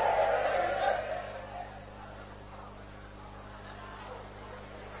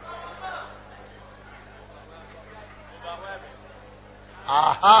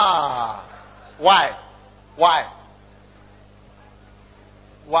 Aha. Why?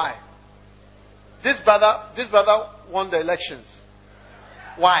 This brother won the elections.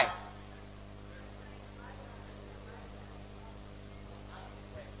 Why?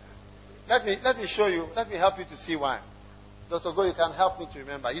 Let me show you. Let me help you to see why. Dr. Go, you can help me to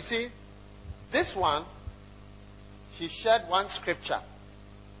remember. You see, this one, she shared one scripture.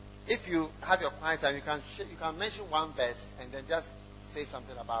 If you have your quiet time, you can mention one verse and then just say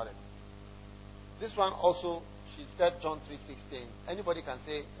something about it. This one also, she said John 3:16. Anybody can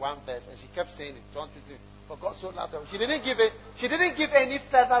say one verse, and she kept saying it. John 3:16. For God so loved them. She didn't give any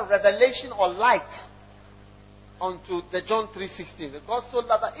further revelation or light onto the John 3:16. God so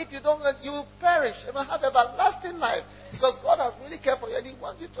loved that if you don't, you will perish and will have everlasting life. Because God has really cared for you, and He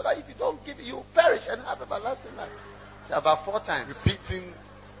wants you to that if you don't give it, you will perish and have everlasting life. About 4 times. Repeating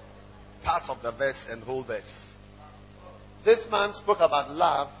parts of the verse and whole verse. This man spoke about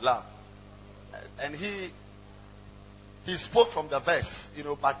love. And he spoke from the verse,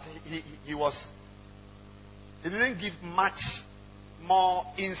 but he didn't give much more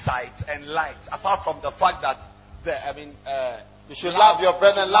insight and light apart from the fact that you should love your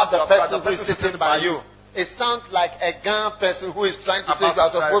brother and love the person who is sitting by you. It sounds like a Gan person who is trying to say you are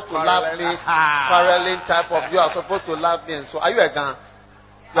supposed to love me, quarreling type of you are supposed to love me. And so, are you a Gan?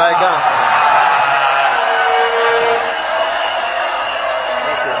 You are a Gan.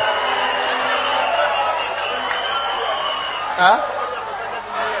 Huh?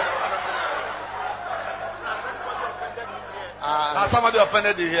 Has somebody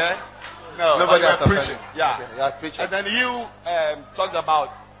offended you here? No, nobody has preaching. Yeah, okay, you are preaching. And then you talked about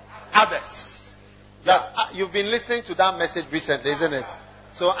others. Yeah, you've been listening to that message recently, isn't it?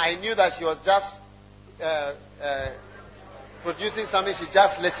 So I knew that she was just producing something she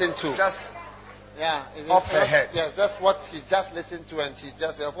just listened to. Off her head. Yeah, that's what she just listened to, and she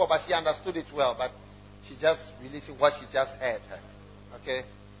just said, but she understood it well, but she just releasing what she just heard. Okay?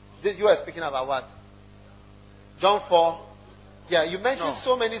 You were speaking about what? John 4. Yeah, you mentioned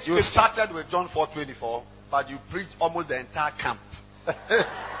so many scriptures. You started with John 4:24, but you preached almost the entire camp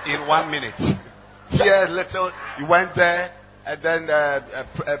in 1 minute. Here, little, you went there, and then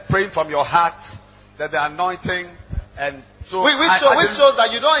praying from your heart, then the anointing, and so. Which shows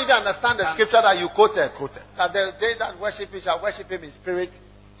that you don't even understand the scripture that you quoted. That they that worship Him shall worship Him in spirit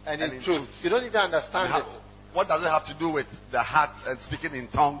and in truth. You don't even understand it. What does it have to do with the heart and speaking in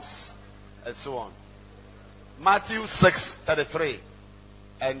tongues and so on? Matthew 6:33,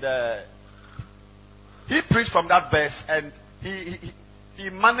 and he preached from that verse, and he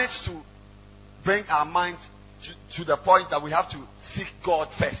managed to bring our minds to the point that we have to seek God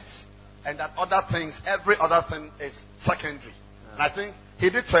first, and that other things, every other thing is secondary. And I think he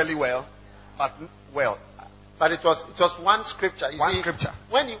did fairly well, but it was one scripture. One scripture.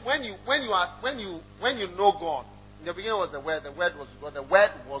 When you know God, in the beginning was the Word was God, the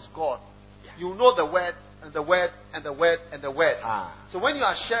Word was God. Yeah. You know the Word and the Word and the Word and the Word. So when you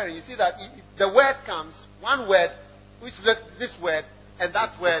are sharing, you see that the Word comes, one word, which is this word, and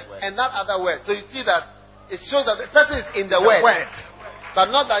that word, and that other word. So you see that it shows that the person is in the word. But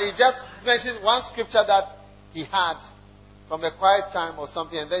not that he just mentioned one scripture that he had from a quiet time or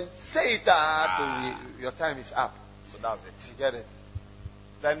something, and then say it your time is up. So that's it. You get it?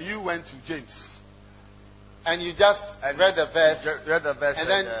 Then you went to James. And you just read the verse. And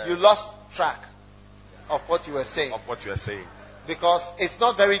then you lost track of what you were saying. Because it's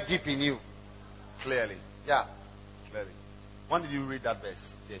not very deep in you. Clearly. Yeah. Clearly. When did you read that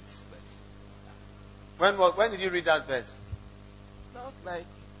verse, James? When did you read that verse? That was like,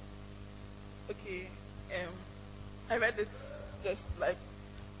 I read it just like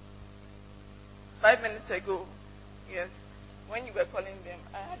 5 minutes ago. Yes. When you were calling them,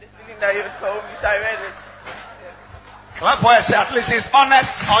 I had a feeling that you would call me, so I read it. Yes. Clap for yourself. At least it's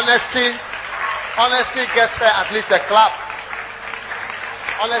honest. Honesty gets her at least a clap.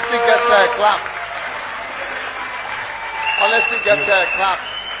 Honesty gets her a clap. Honesty gets her a clap.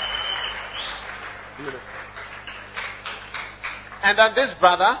 And then this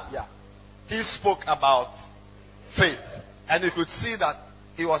brother, he spoke about faith, and you could see that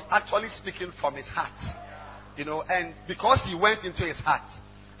he was actually speaking from his heart, and because he went into his heart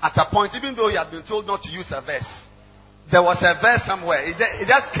at a point, even though he had been told not to use a verse, there was a verse somewhere. It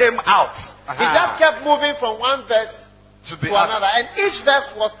just came out. He just kept moving from one verse to another, and each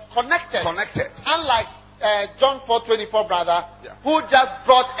verse was connected. Unlike John 4:24 brother, who just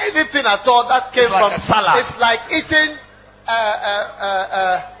brought anything at all that came from a salad. It's like eating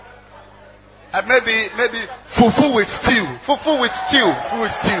maybe fufu with stew. Fufu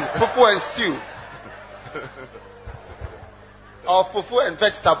and stew. Or fufu and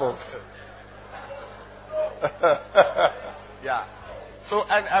vegetables. So,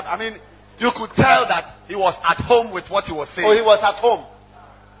 and I mean, you could tell that he was at home with what he was saying. Oh, he was at home.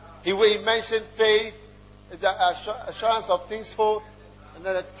 He mentioned faith, the assurance of things hoped, and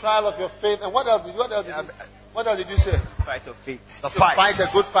then the trial of your faith. And what else did you say? Fight of faith. To fight a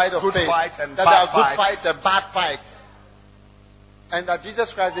good fight of faith. Good fight and that bad there are good fights. fights and bad fights. And that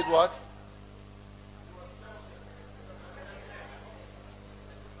Jesus Christ did what?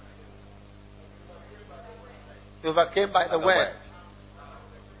 He overcame by the word.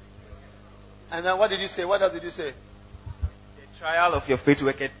 And then what did you say? What else did you say? The trial of your faith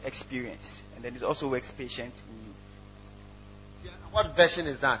worketh experience. And then it also works patience in you. What version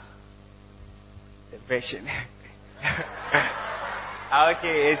is that? The version.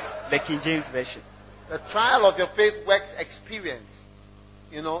 Okay, it's the King James version. The trial of your faith works experience.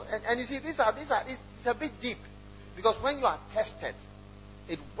 And you see, it's a bit deep. Because when you are tested,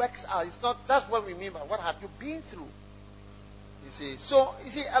 it works out. It's not, that's what we mean by what have you been through. You see. So,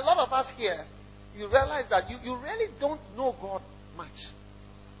 a lot of us here, you realize that you really don't know God much.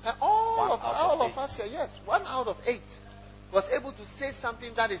 And all of us here, yes, 1 out of 8 was able to say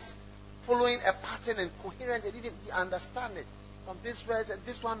something that is following a pattern and coherent, and even understand it. From this verse, and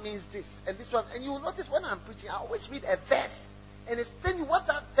this one means this, and this one. And you will notice when I'm preaching, I always read a verse and explain you what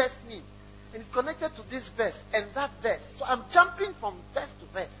that verse means. And it's connected to this verse and that verse. So I'm jumping from verse to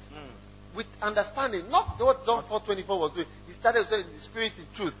verse with understanding. Not what John 4:24 was doing. He started saying the spirit in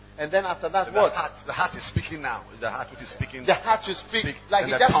truth. And then after that, what? The heart is speaking now. It's the heart which is speaking. The heart should speak. Like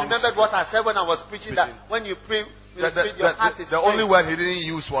he just remembered what I said when I was preaching, that when you pray, your heart is the only word he didn't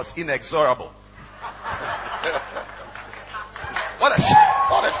use was inexorable. What a shit.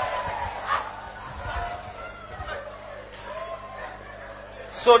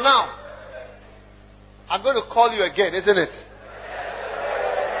 So now, I'm going to call you again, isn't it?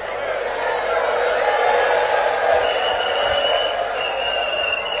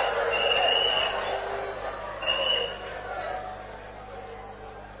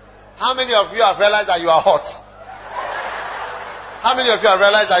 How many of you have realized that you are hot? How many of you have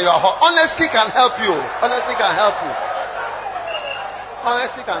realized that you are hot? Honesty can help you. Honesty can help you.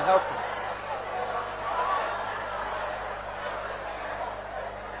 Honesty can help you.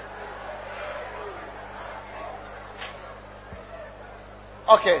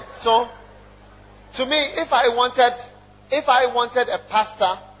 Okay, so to me, if I wanted a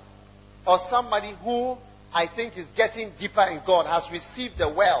pastor or somebody who I think is getting deeper in God, has received the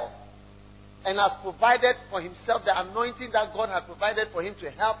well, and has provided for himself the anointing that God had provided for him to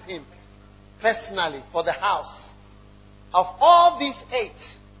help him personally for the house, of all these 8,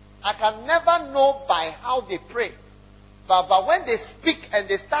 I can never know by how they pray. But when they speak and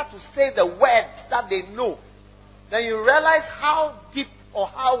they start to say the words that they know, then you realize how deep or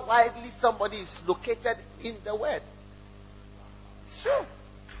how widely somebody is located in the word. It's true.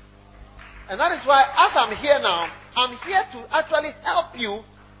 And that is why, as I'm here now, I'm here to actually help you,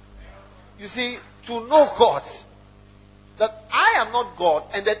 you see, to know God. That I am not God,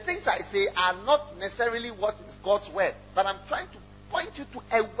 and the things I say are not necessarily what is God's word. But I'm trying to point you to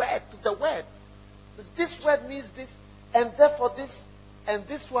a word, to the word. This word means this, and therefore this, and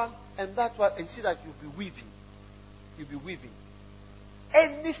this one, and that one, and see that you'll be weaving. You'll be weaving.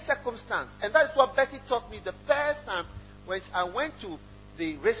 Any circumstance. And that's what Betty taught me the first time when I went to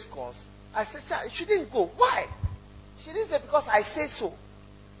the race course. I said, "Sir, she didn't go." Why? She didn't say because I say so.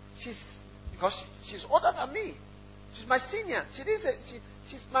 Because she's older than me. She's my senior. She didn't say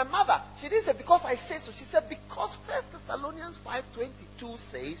she's my mother. She didn't say because I say so. She said because 1 Thessalonians 5:22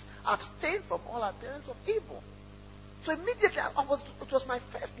 says, "Abstain from all appearance of evil." So immediately it was my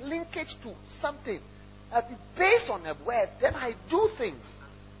first linkage to something. That is based on a word, then I do things.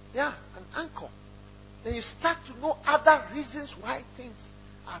 Yeah, an anchor. Then you start to know other reasons why things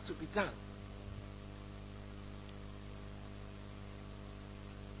are to be done.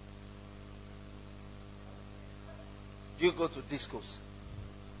 You go to discos.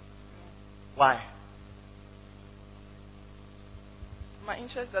 Why? My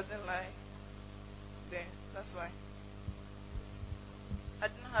interest doesn't lie there. That's why. I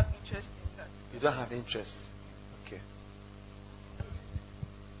do not have interest in that. You don't have interest. Okay.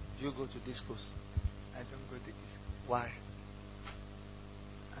 Do you go to discos? I don't go to disco. Why?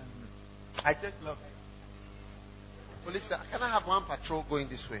 I just love it. Police, can I have one patrol going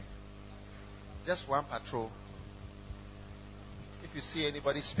this way? Just one patrol. If you see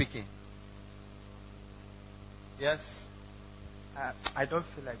anybody speaking. Yes? I don't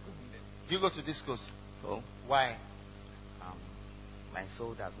feel like going there. Do you go to discos? So, Why? my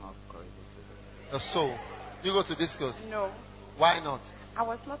soul does not correlate to it. The soul. Do you go to discos? No, Why not? I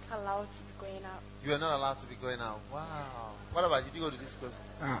was not allowed to be going out. You are not allowed to be going out. Wow. What about you? Do you go to discos?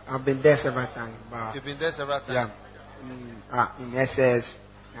 I've been there several times. But You've been there several times. yeah, in SS,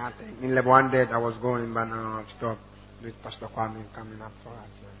 I think in level 100 I was going, but now I've stopped with Pastor Kwame coming up for us.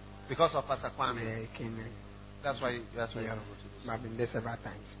 Because of Pastor Kwame. Yeah, he came in. That's why you don't go to But I've been there several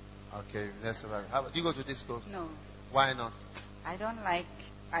times. Okay, that's several. Do you go to discos? No, Why not? I don't like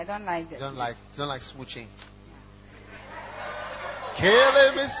You don't like smooching. Yeah.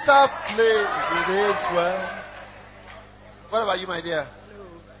 Killing me softly with his word. What about you, my dear? No,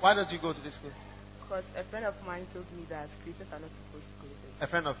 Why don't you go to discos? because a friend of mine told me that Christians are not supposed to go there. A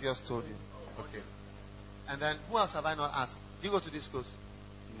friend of yours told you. Okay. And then who else have I not asked? Do you go to discos?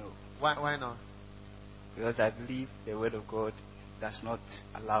 No. Why not? Because I believe the word of God does not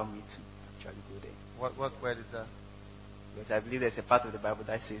allow me to actually go there. What word is that? Because I believe there's a part of the Bible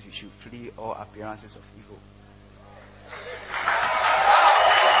that says we should flee all appearances of evil.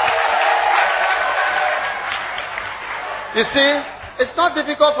 You see, it's not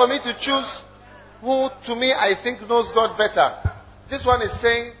difficult for me to choose who, to me, I think knows God better. This one is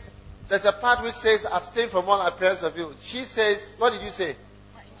saying, there's a part which says, abstain from all appearance of evil. She says, what did you say?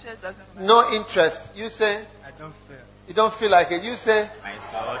 My interest doesn't lie. No interest. You say? I don't feel. You don't feel like it. You say? My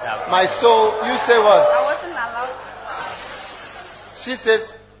soul does My soul. You say what? I wasn't allowed. She says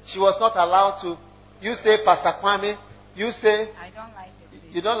she was not allowed to. You say, Pastor Kwame. You say, I don't like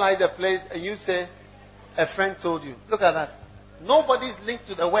it. you don't like the place. And you say, a friend told you. Look at that. Nobody is linked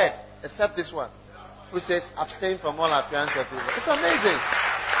to the word except this one, who says, abstain from all appearance of evil. It's amazing.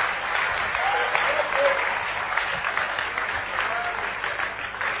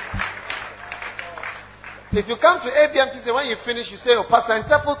 If you come to ABMT, when you finish, you say, oh, Pastor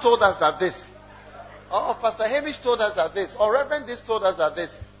Interpol told us that this. Or Pastor Hamish told us that this. Or Reverend this told us that this.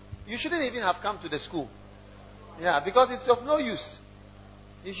 You shouldn't even have come to the school. Yeah, because it's of no use.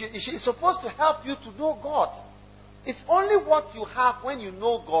 It's supposed to help you to know God. It's only what you have when you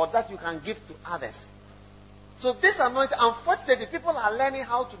know God that you can give to others. So this anointing, unfortunately, people are learning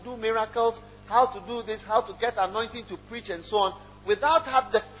how to do miracles, how to do this, how to get anointing to preach and so on, without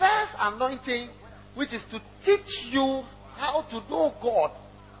having the first anointing, which is to teach you how to know God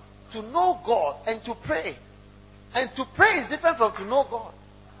and to pray. And to pray is different from to know God.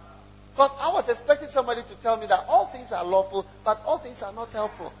 Because I was expecting somebody to tell me that all things are lawful, but all things are not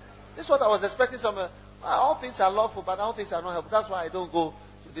helpful. This is what I was expecting somebody. All things are lawful, but all things are not helpful. That's why I don't go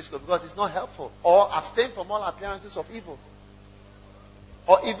to disco, because it's not helpful. Or abstain from all appearances of evil.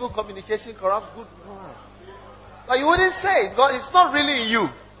 Or evil communication corrupts good. But you wouldn't say it, because it's not really in you.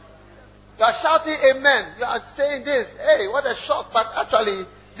 You are shouting amen. You are saying this. Hey, what a shock. But actually,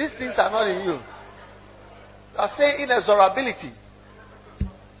 these things are not in you. You are saying inexorability.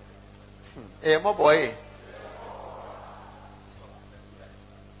 Hey, my boy.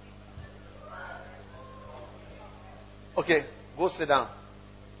 Okay, go sit down.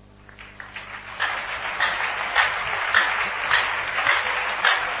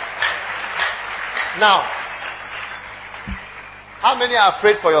 Now, how many are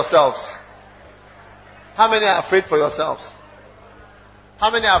afraid for yourselves? How many are afraid for yourselves? How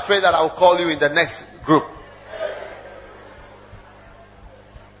many are afraid that I will call you in the next group?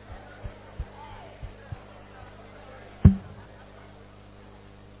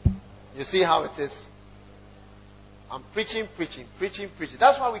 You see how it is? I'm preaching.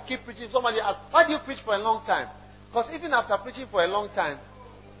 That's why we keep preaching. Somebody asks, why do you preach for a long time? Because even after preaching for a long time,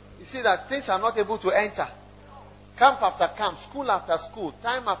 you see that things are not able to enter. Camp after camp, school after school,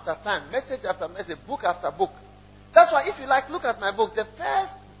 time after time, message after message, book after book. That's why if you like, look at my book. The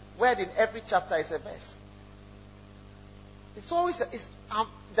first word in every chapter is a verse. It's always,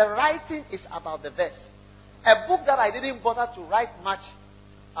 the writing is about the verse. A book that I didn't bother to write much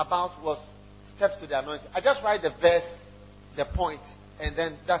about was Steps to the Anointing. I just write the verse, the point, and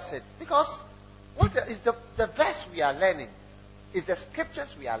then that's it. Because what is the verse we are learning? Is the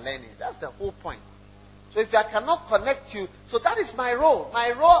scriptures we are learning. That's the whole point. So if I cannot connect you, so that is my role.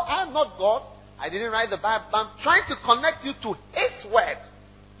 My role, I am not God. I didn't write the Bible. I'm trying to connect you to His word.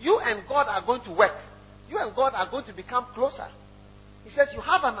 You and God are going to work. You and God are going to become closer. He says you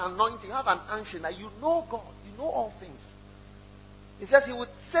have an anointing, you have an unction, that you know God. You know all things. He says He would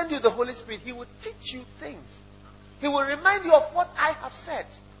send you the Holy Spirit. He would teach you things. He will remind you of what I have said.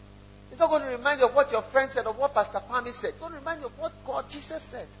 He's not going to remind you of what your friend said or what Pastor Kwame said. He's going to remind you of what God, Jesus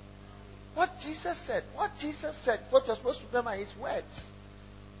said. What Jesus said. What Jesus said. What you're supposed to remember His words.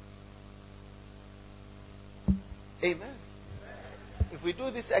 Amen. If we do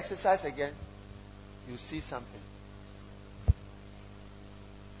this exercise again, you see something.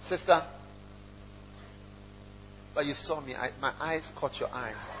 Sister, but you saw me. My eyes caught your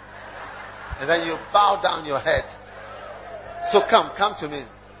eyes. And then you bow down your head. So come to me.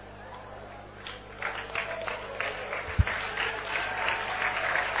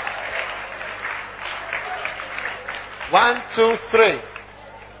 One, two, three.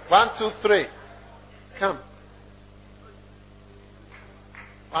 1, 2, 3. Come.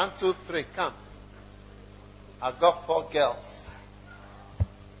 1, 2, 3. Come. I've got 4 girls.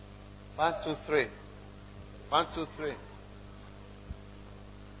 1, 2, 3. 1, 2, 3.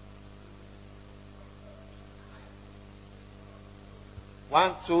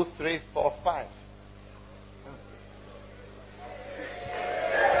 One, 2, 3, 4, 5.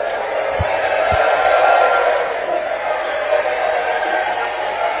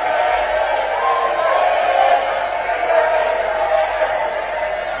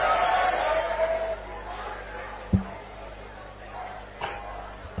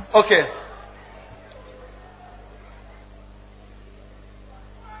 Okay.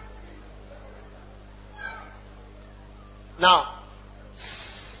 Now,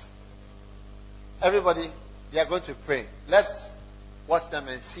 everybody, they are going to pray. Let's watch them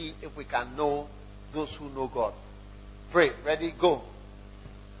and see if we can know those who know God. Pray. Ready? Go.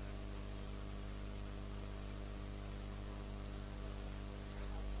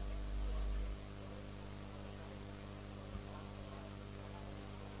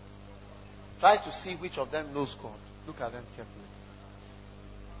 Try to see which of them knows God. Look at them carefully.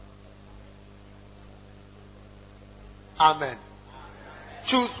 Amen.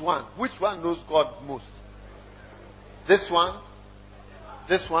 Choose one. Which one knows God most? This one?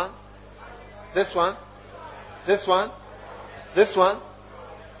 This one? This one? This one? This one?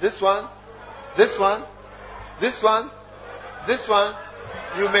 This one? This one? This one? This one?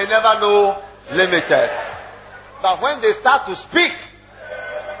 You may never know limited. But when they start to speak,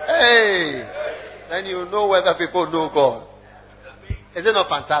 hey, then you know whether people know God. Is it not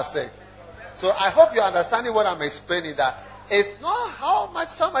fantastic? So I hope you're understanding what I'm explaining, that it's not how much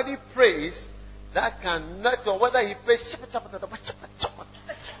somebody prays that can not, or whether he prays.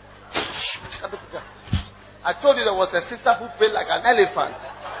 I told you there was a sister who prayed like an elephant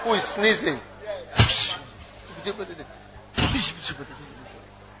who is sneezing.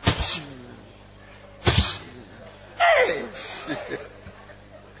 Hey.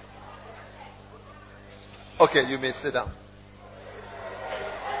 Okay, you may sit down.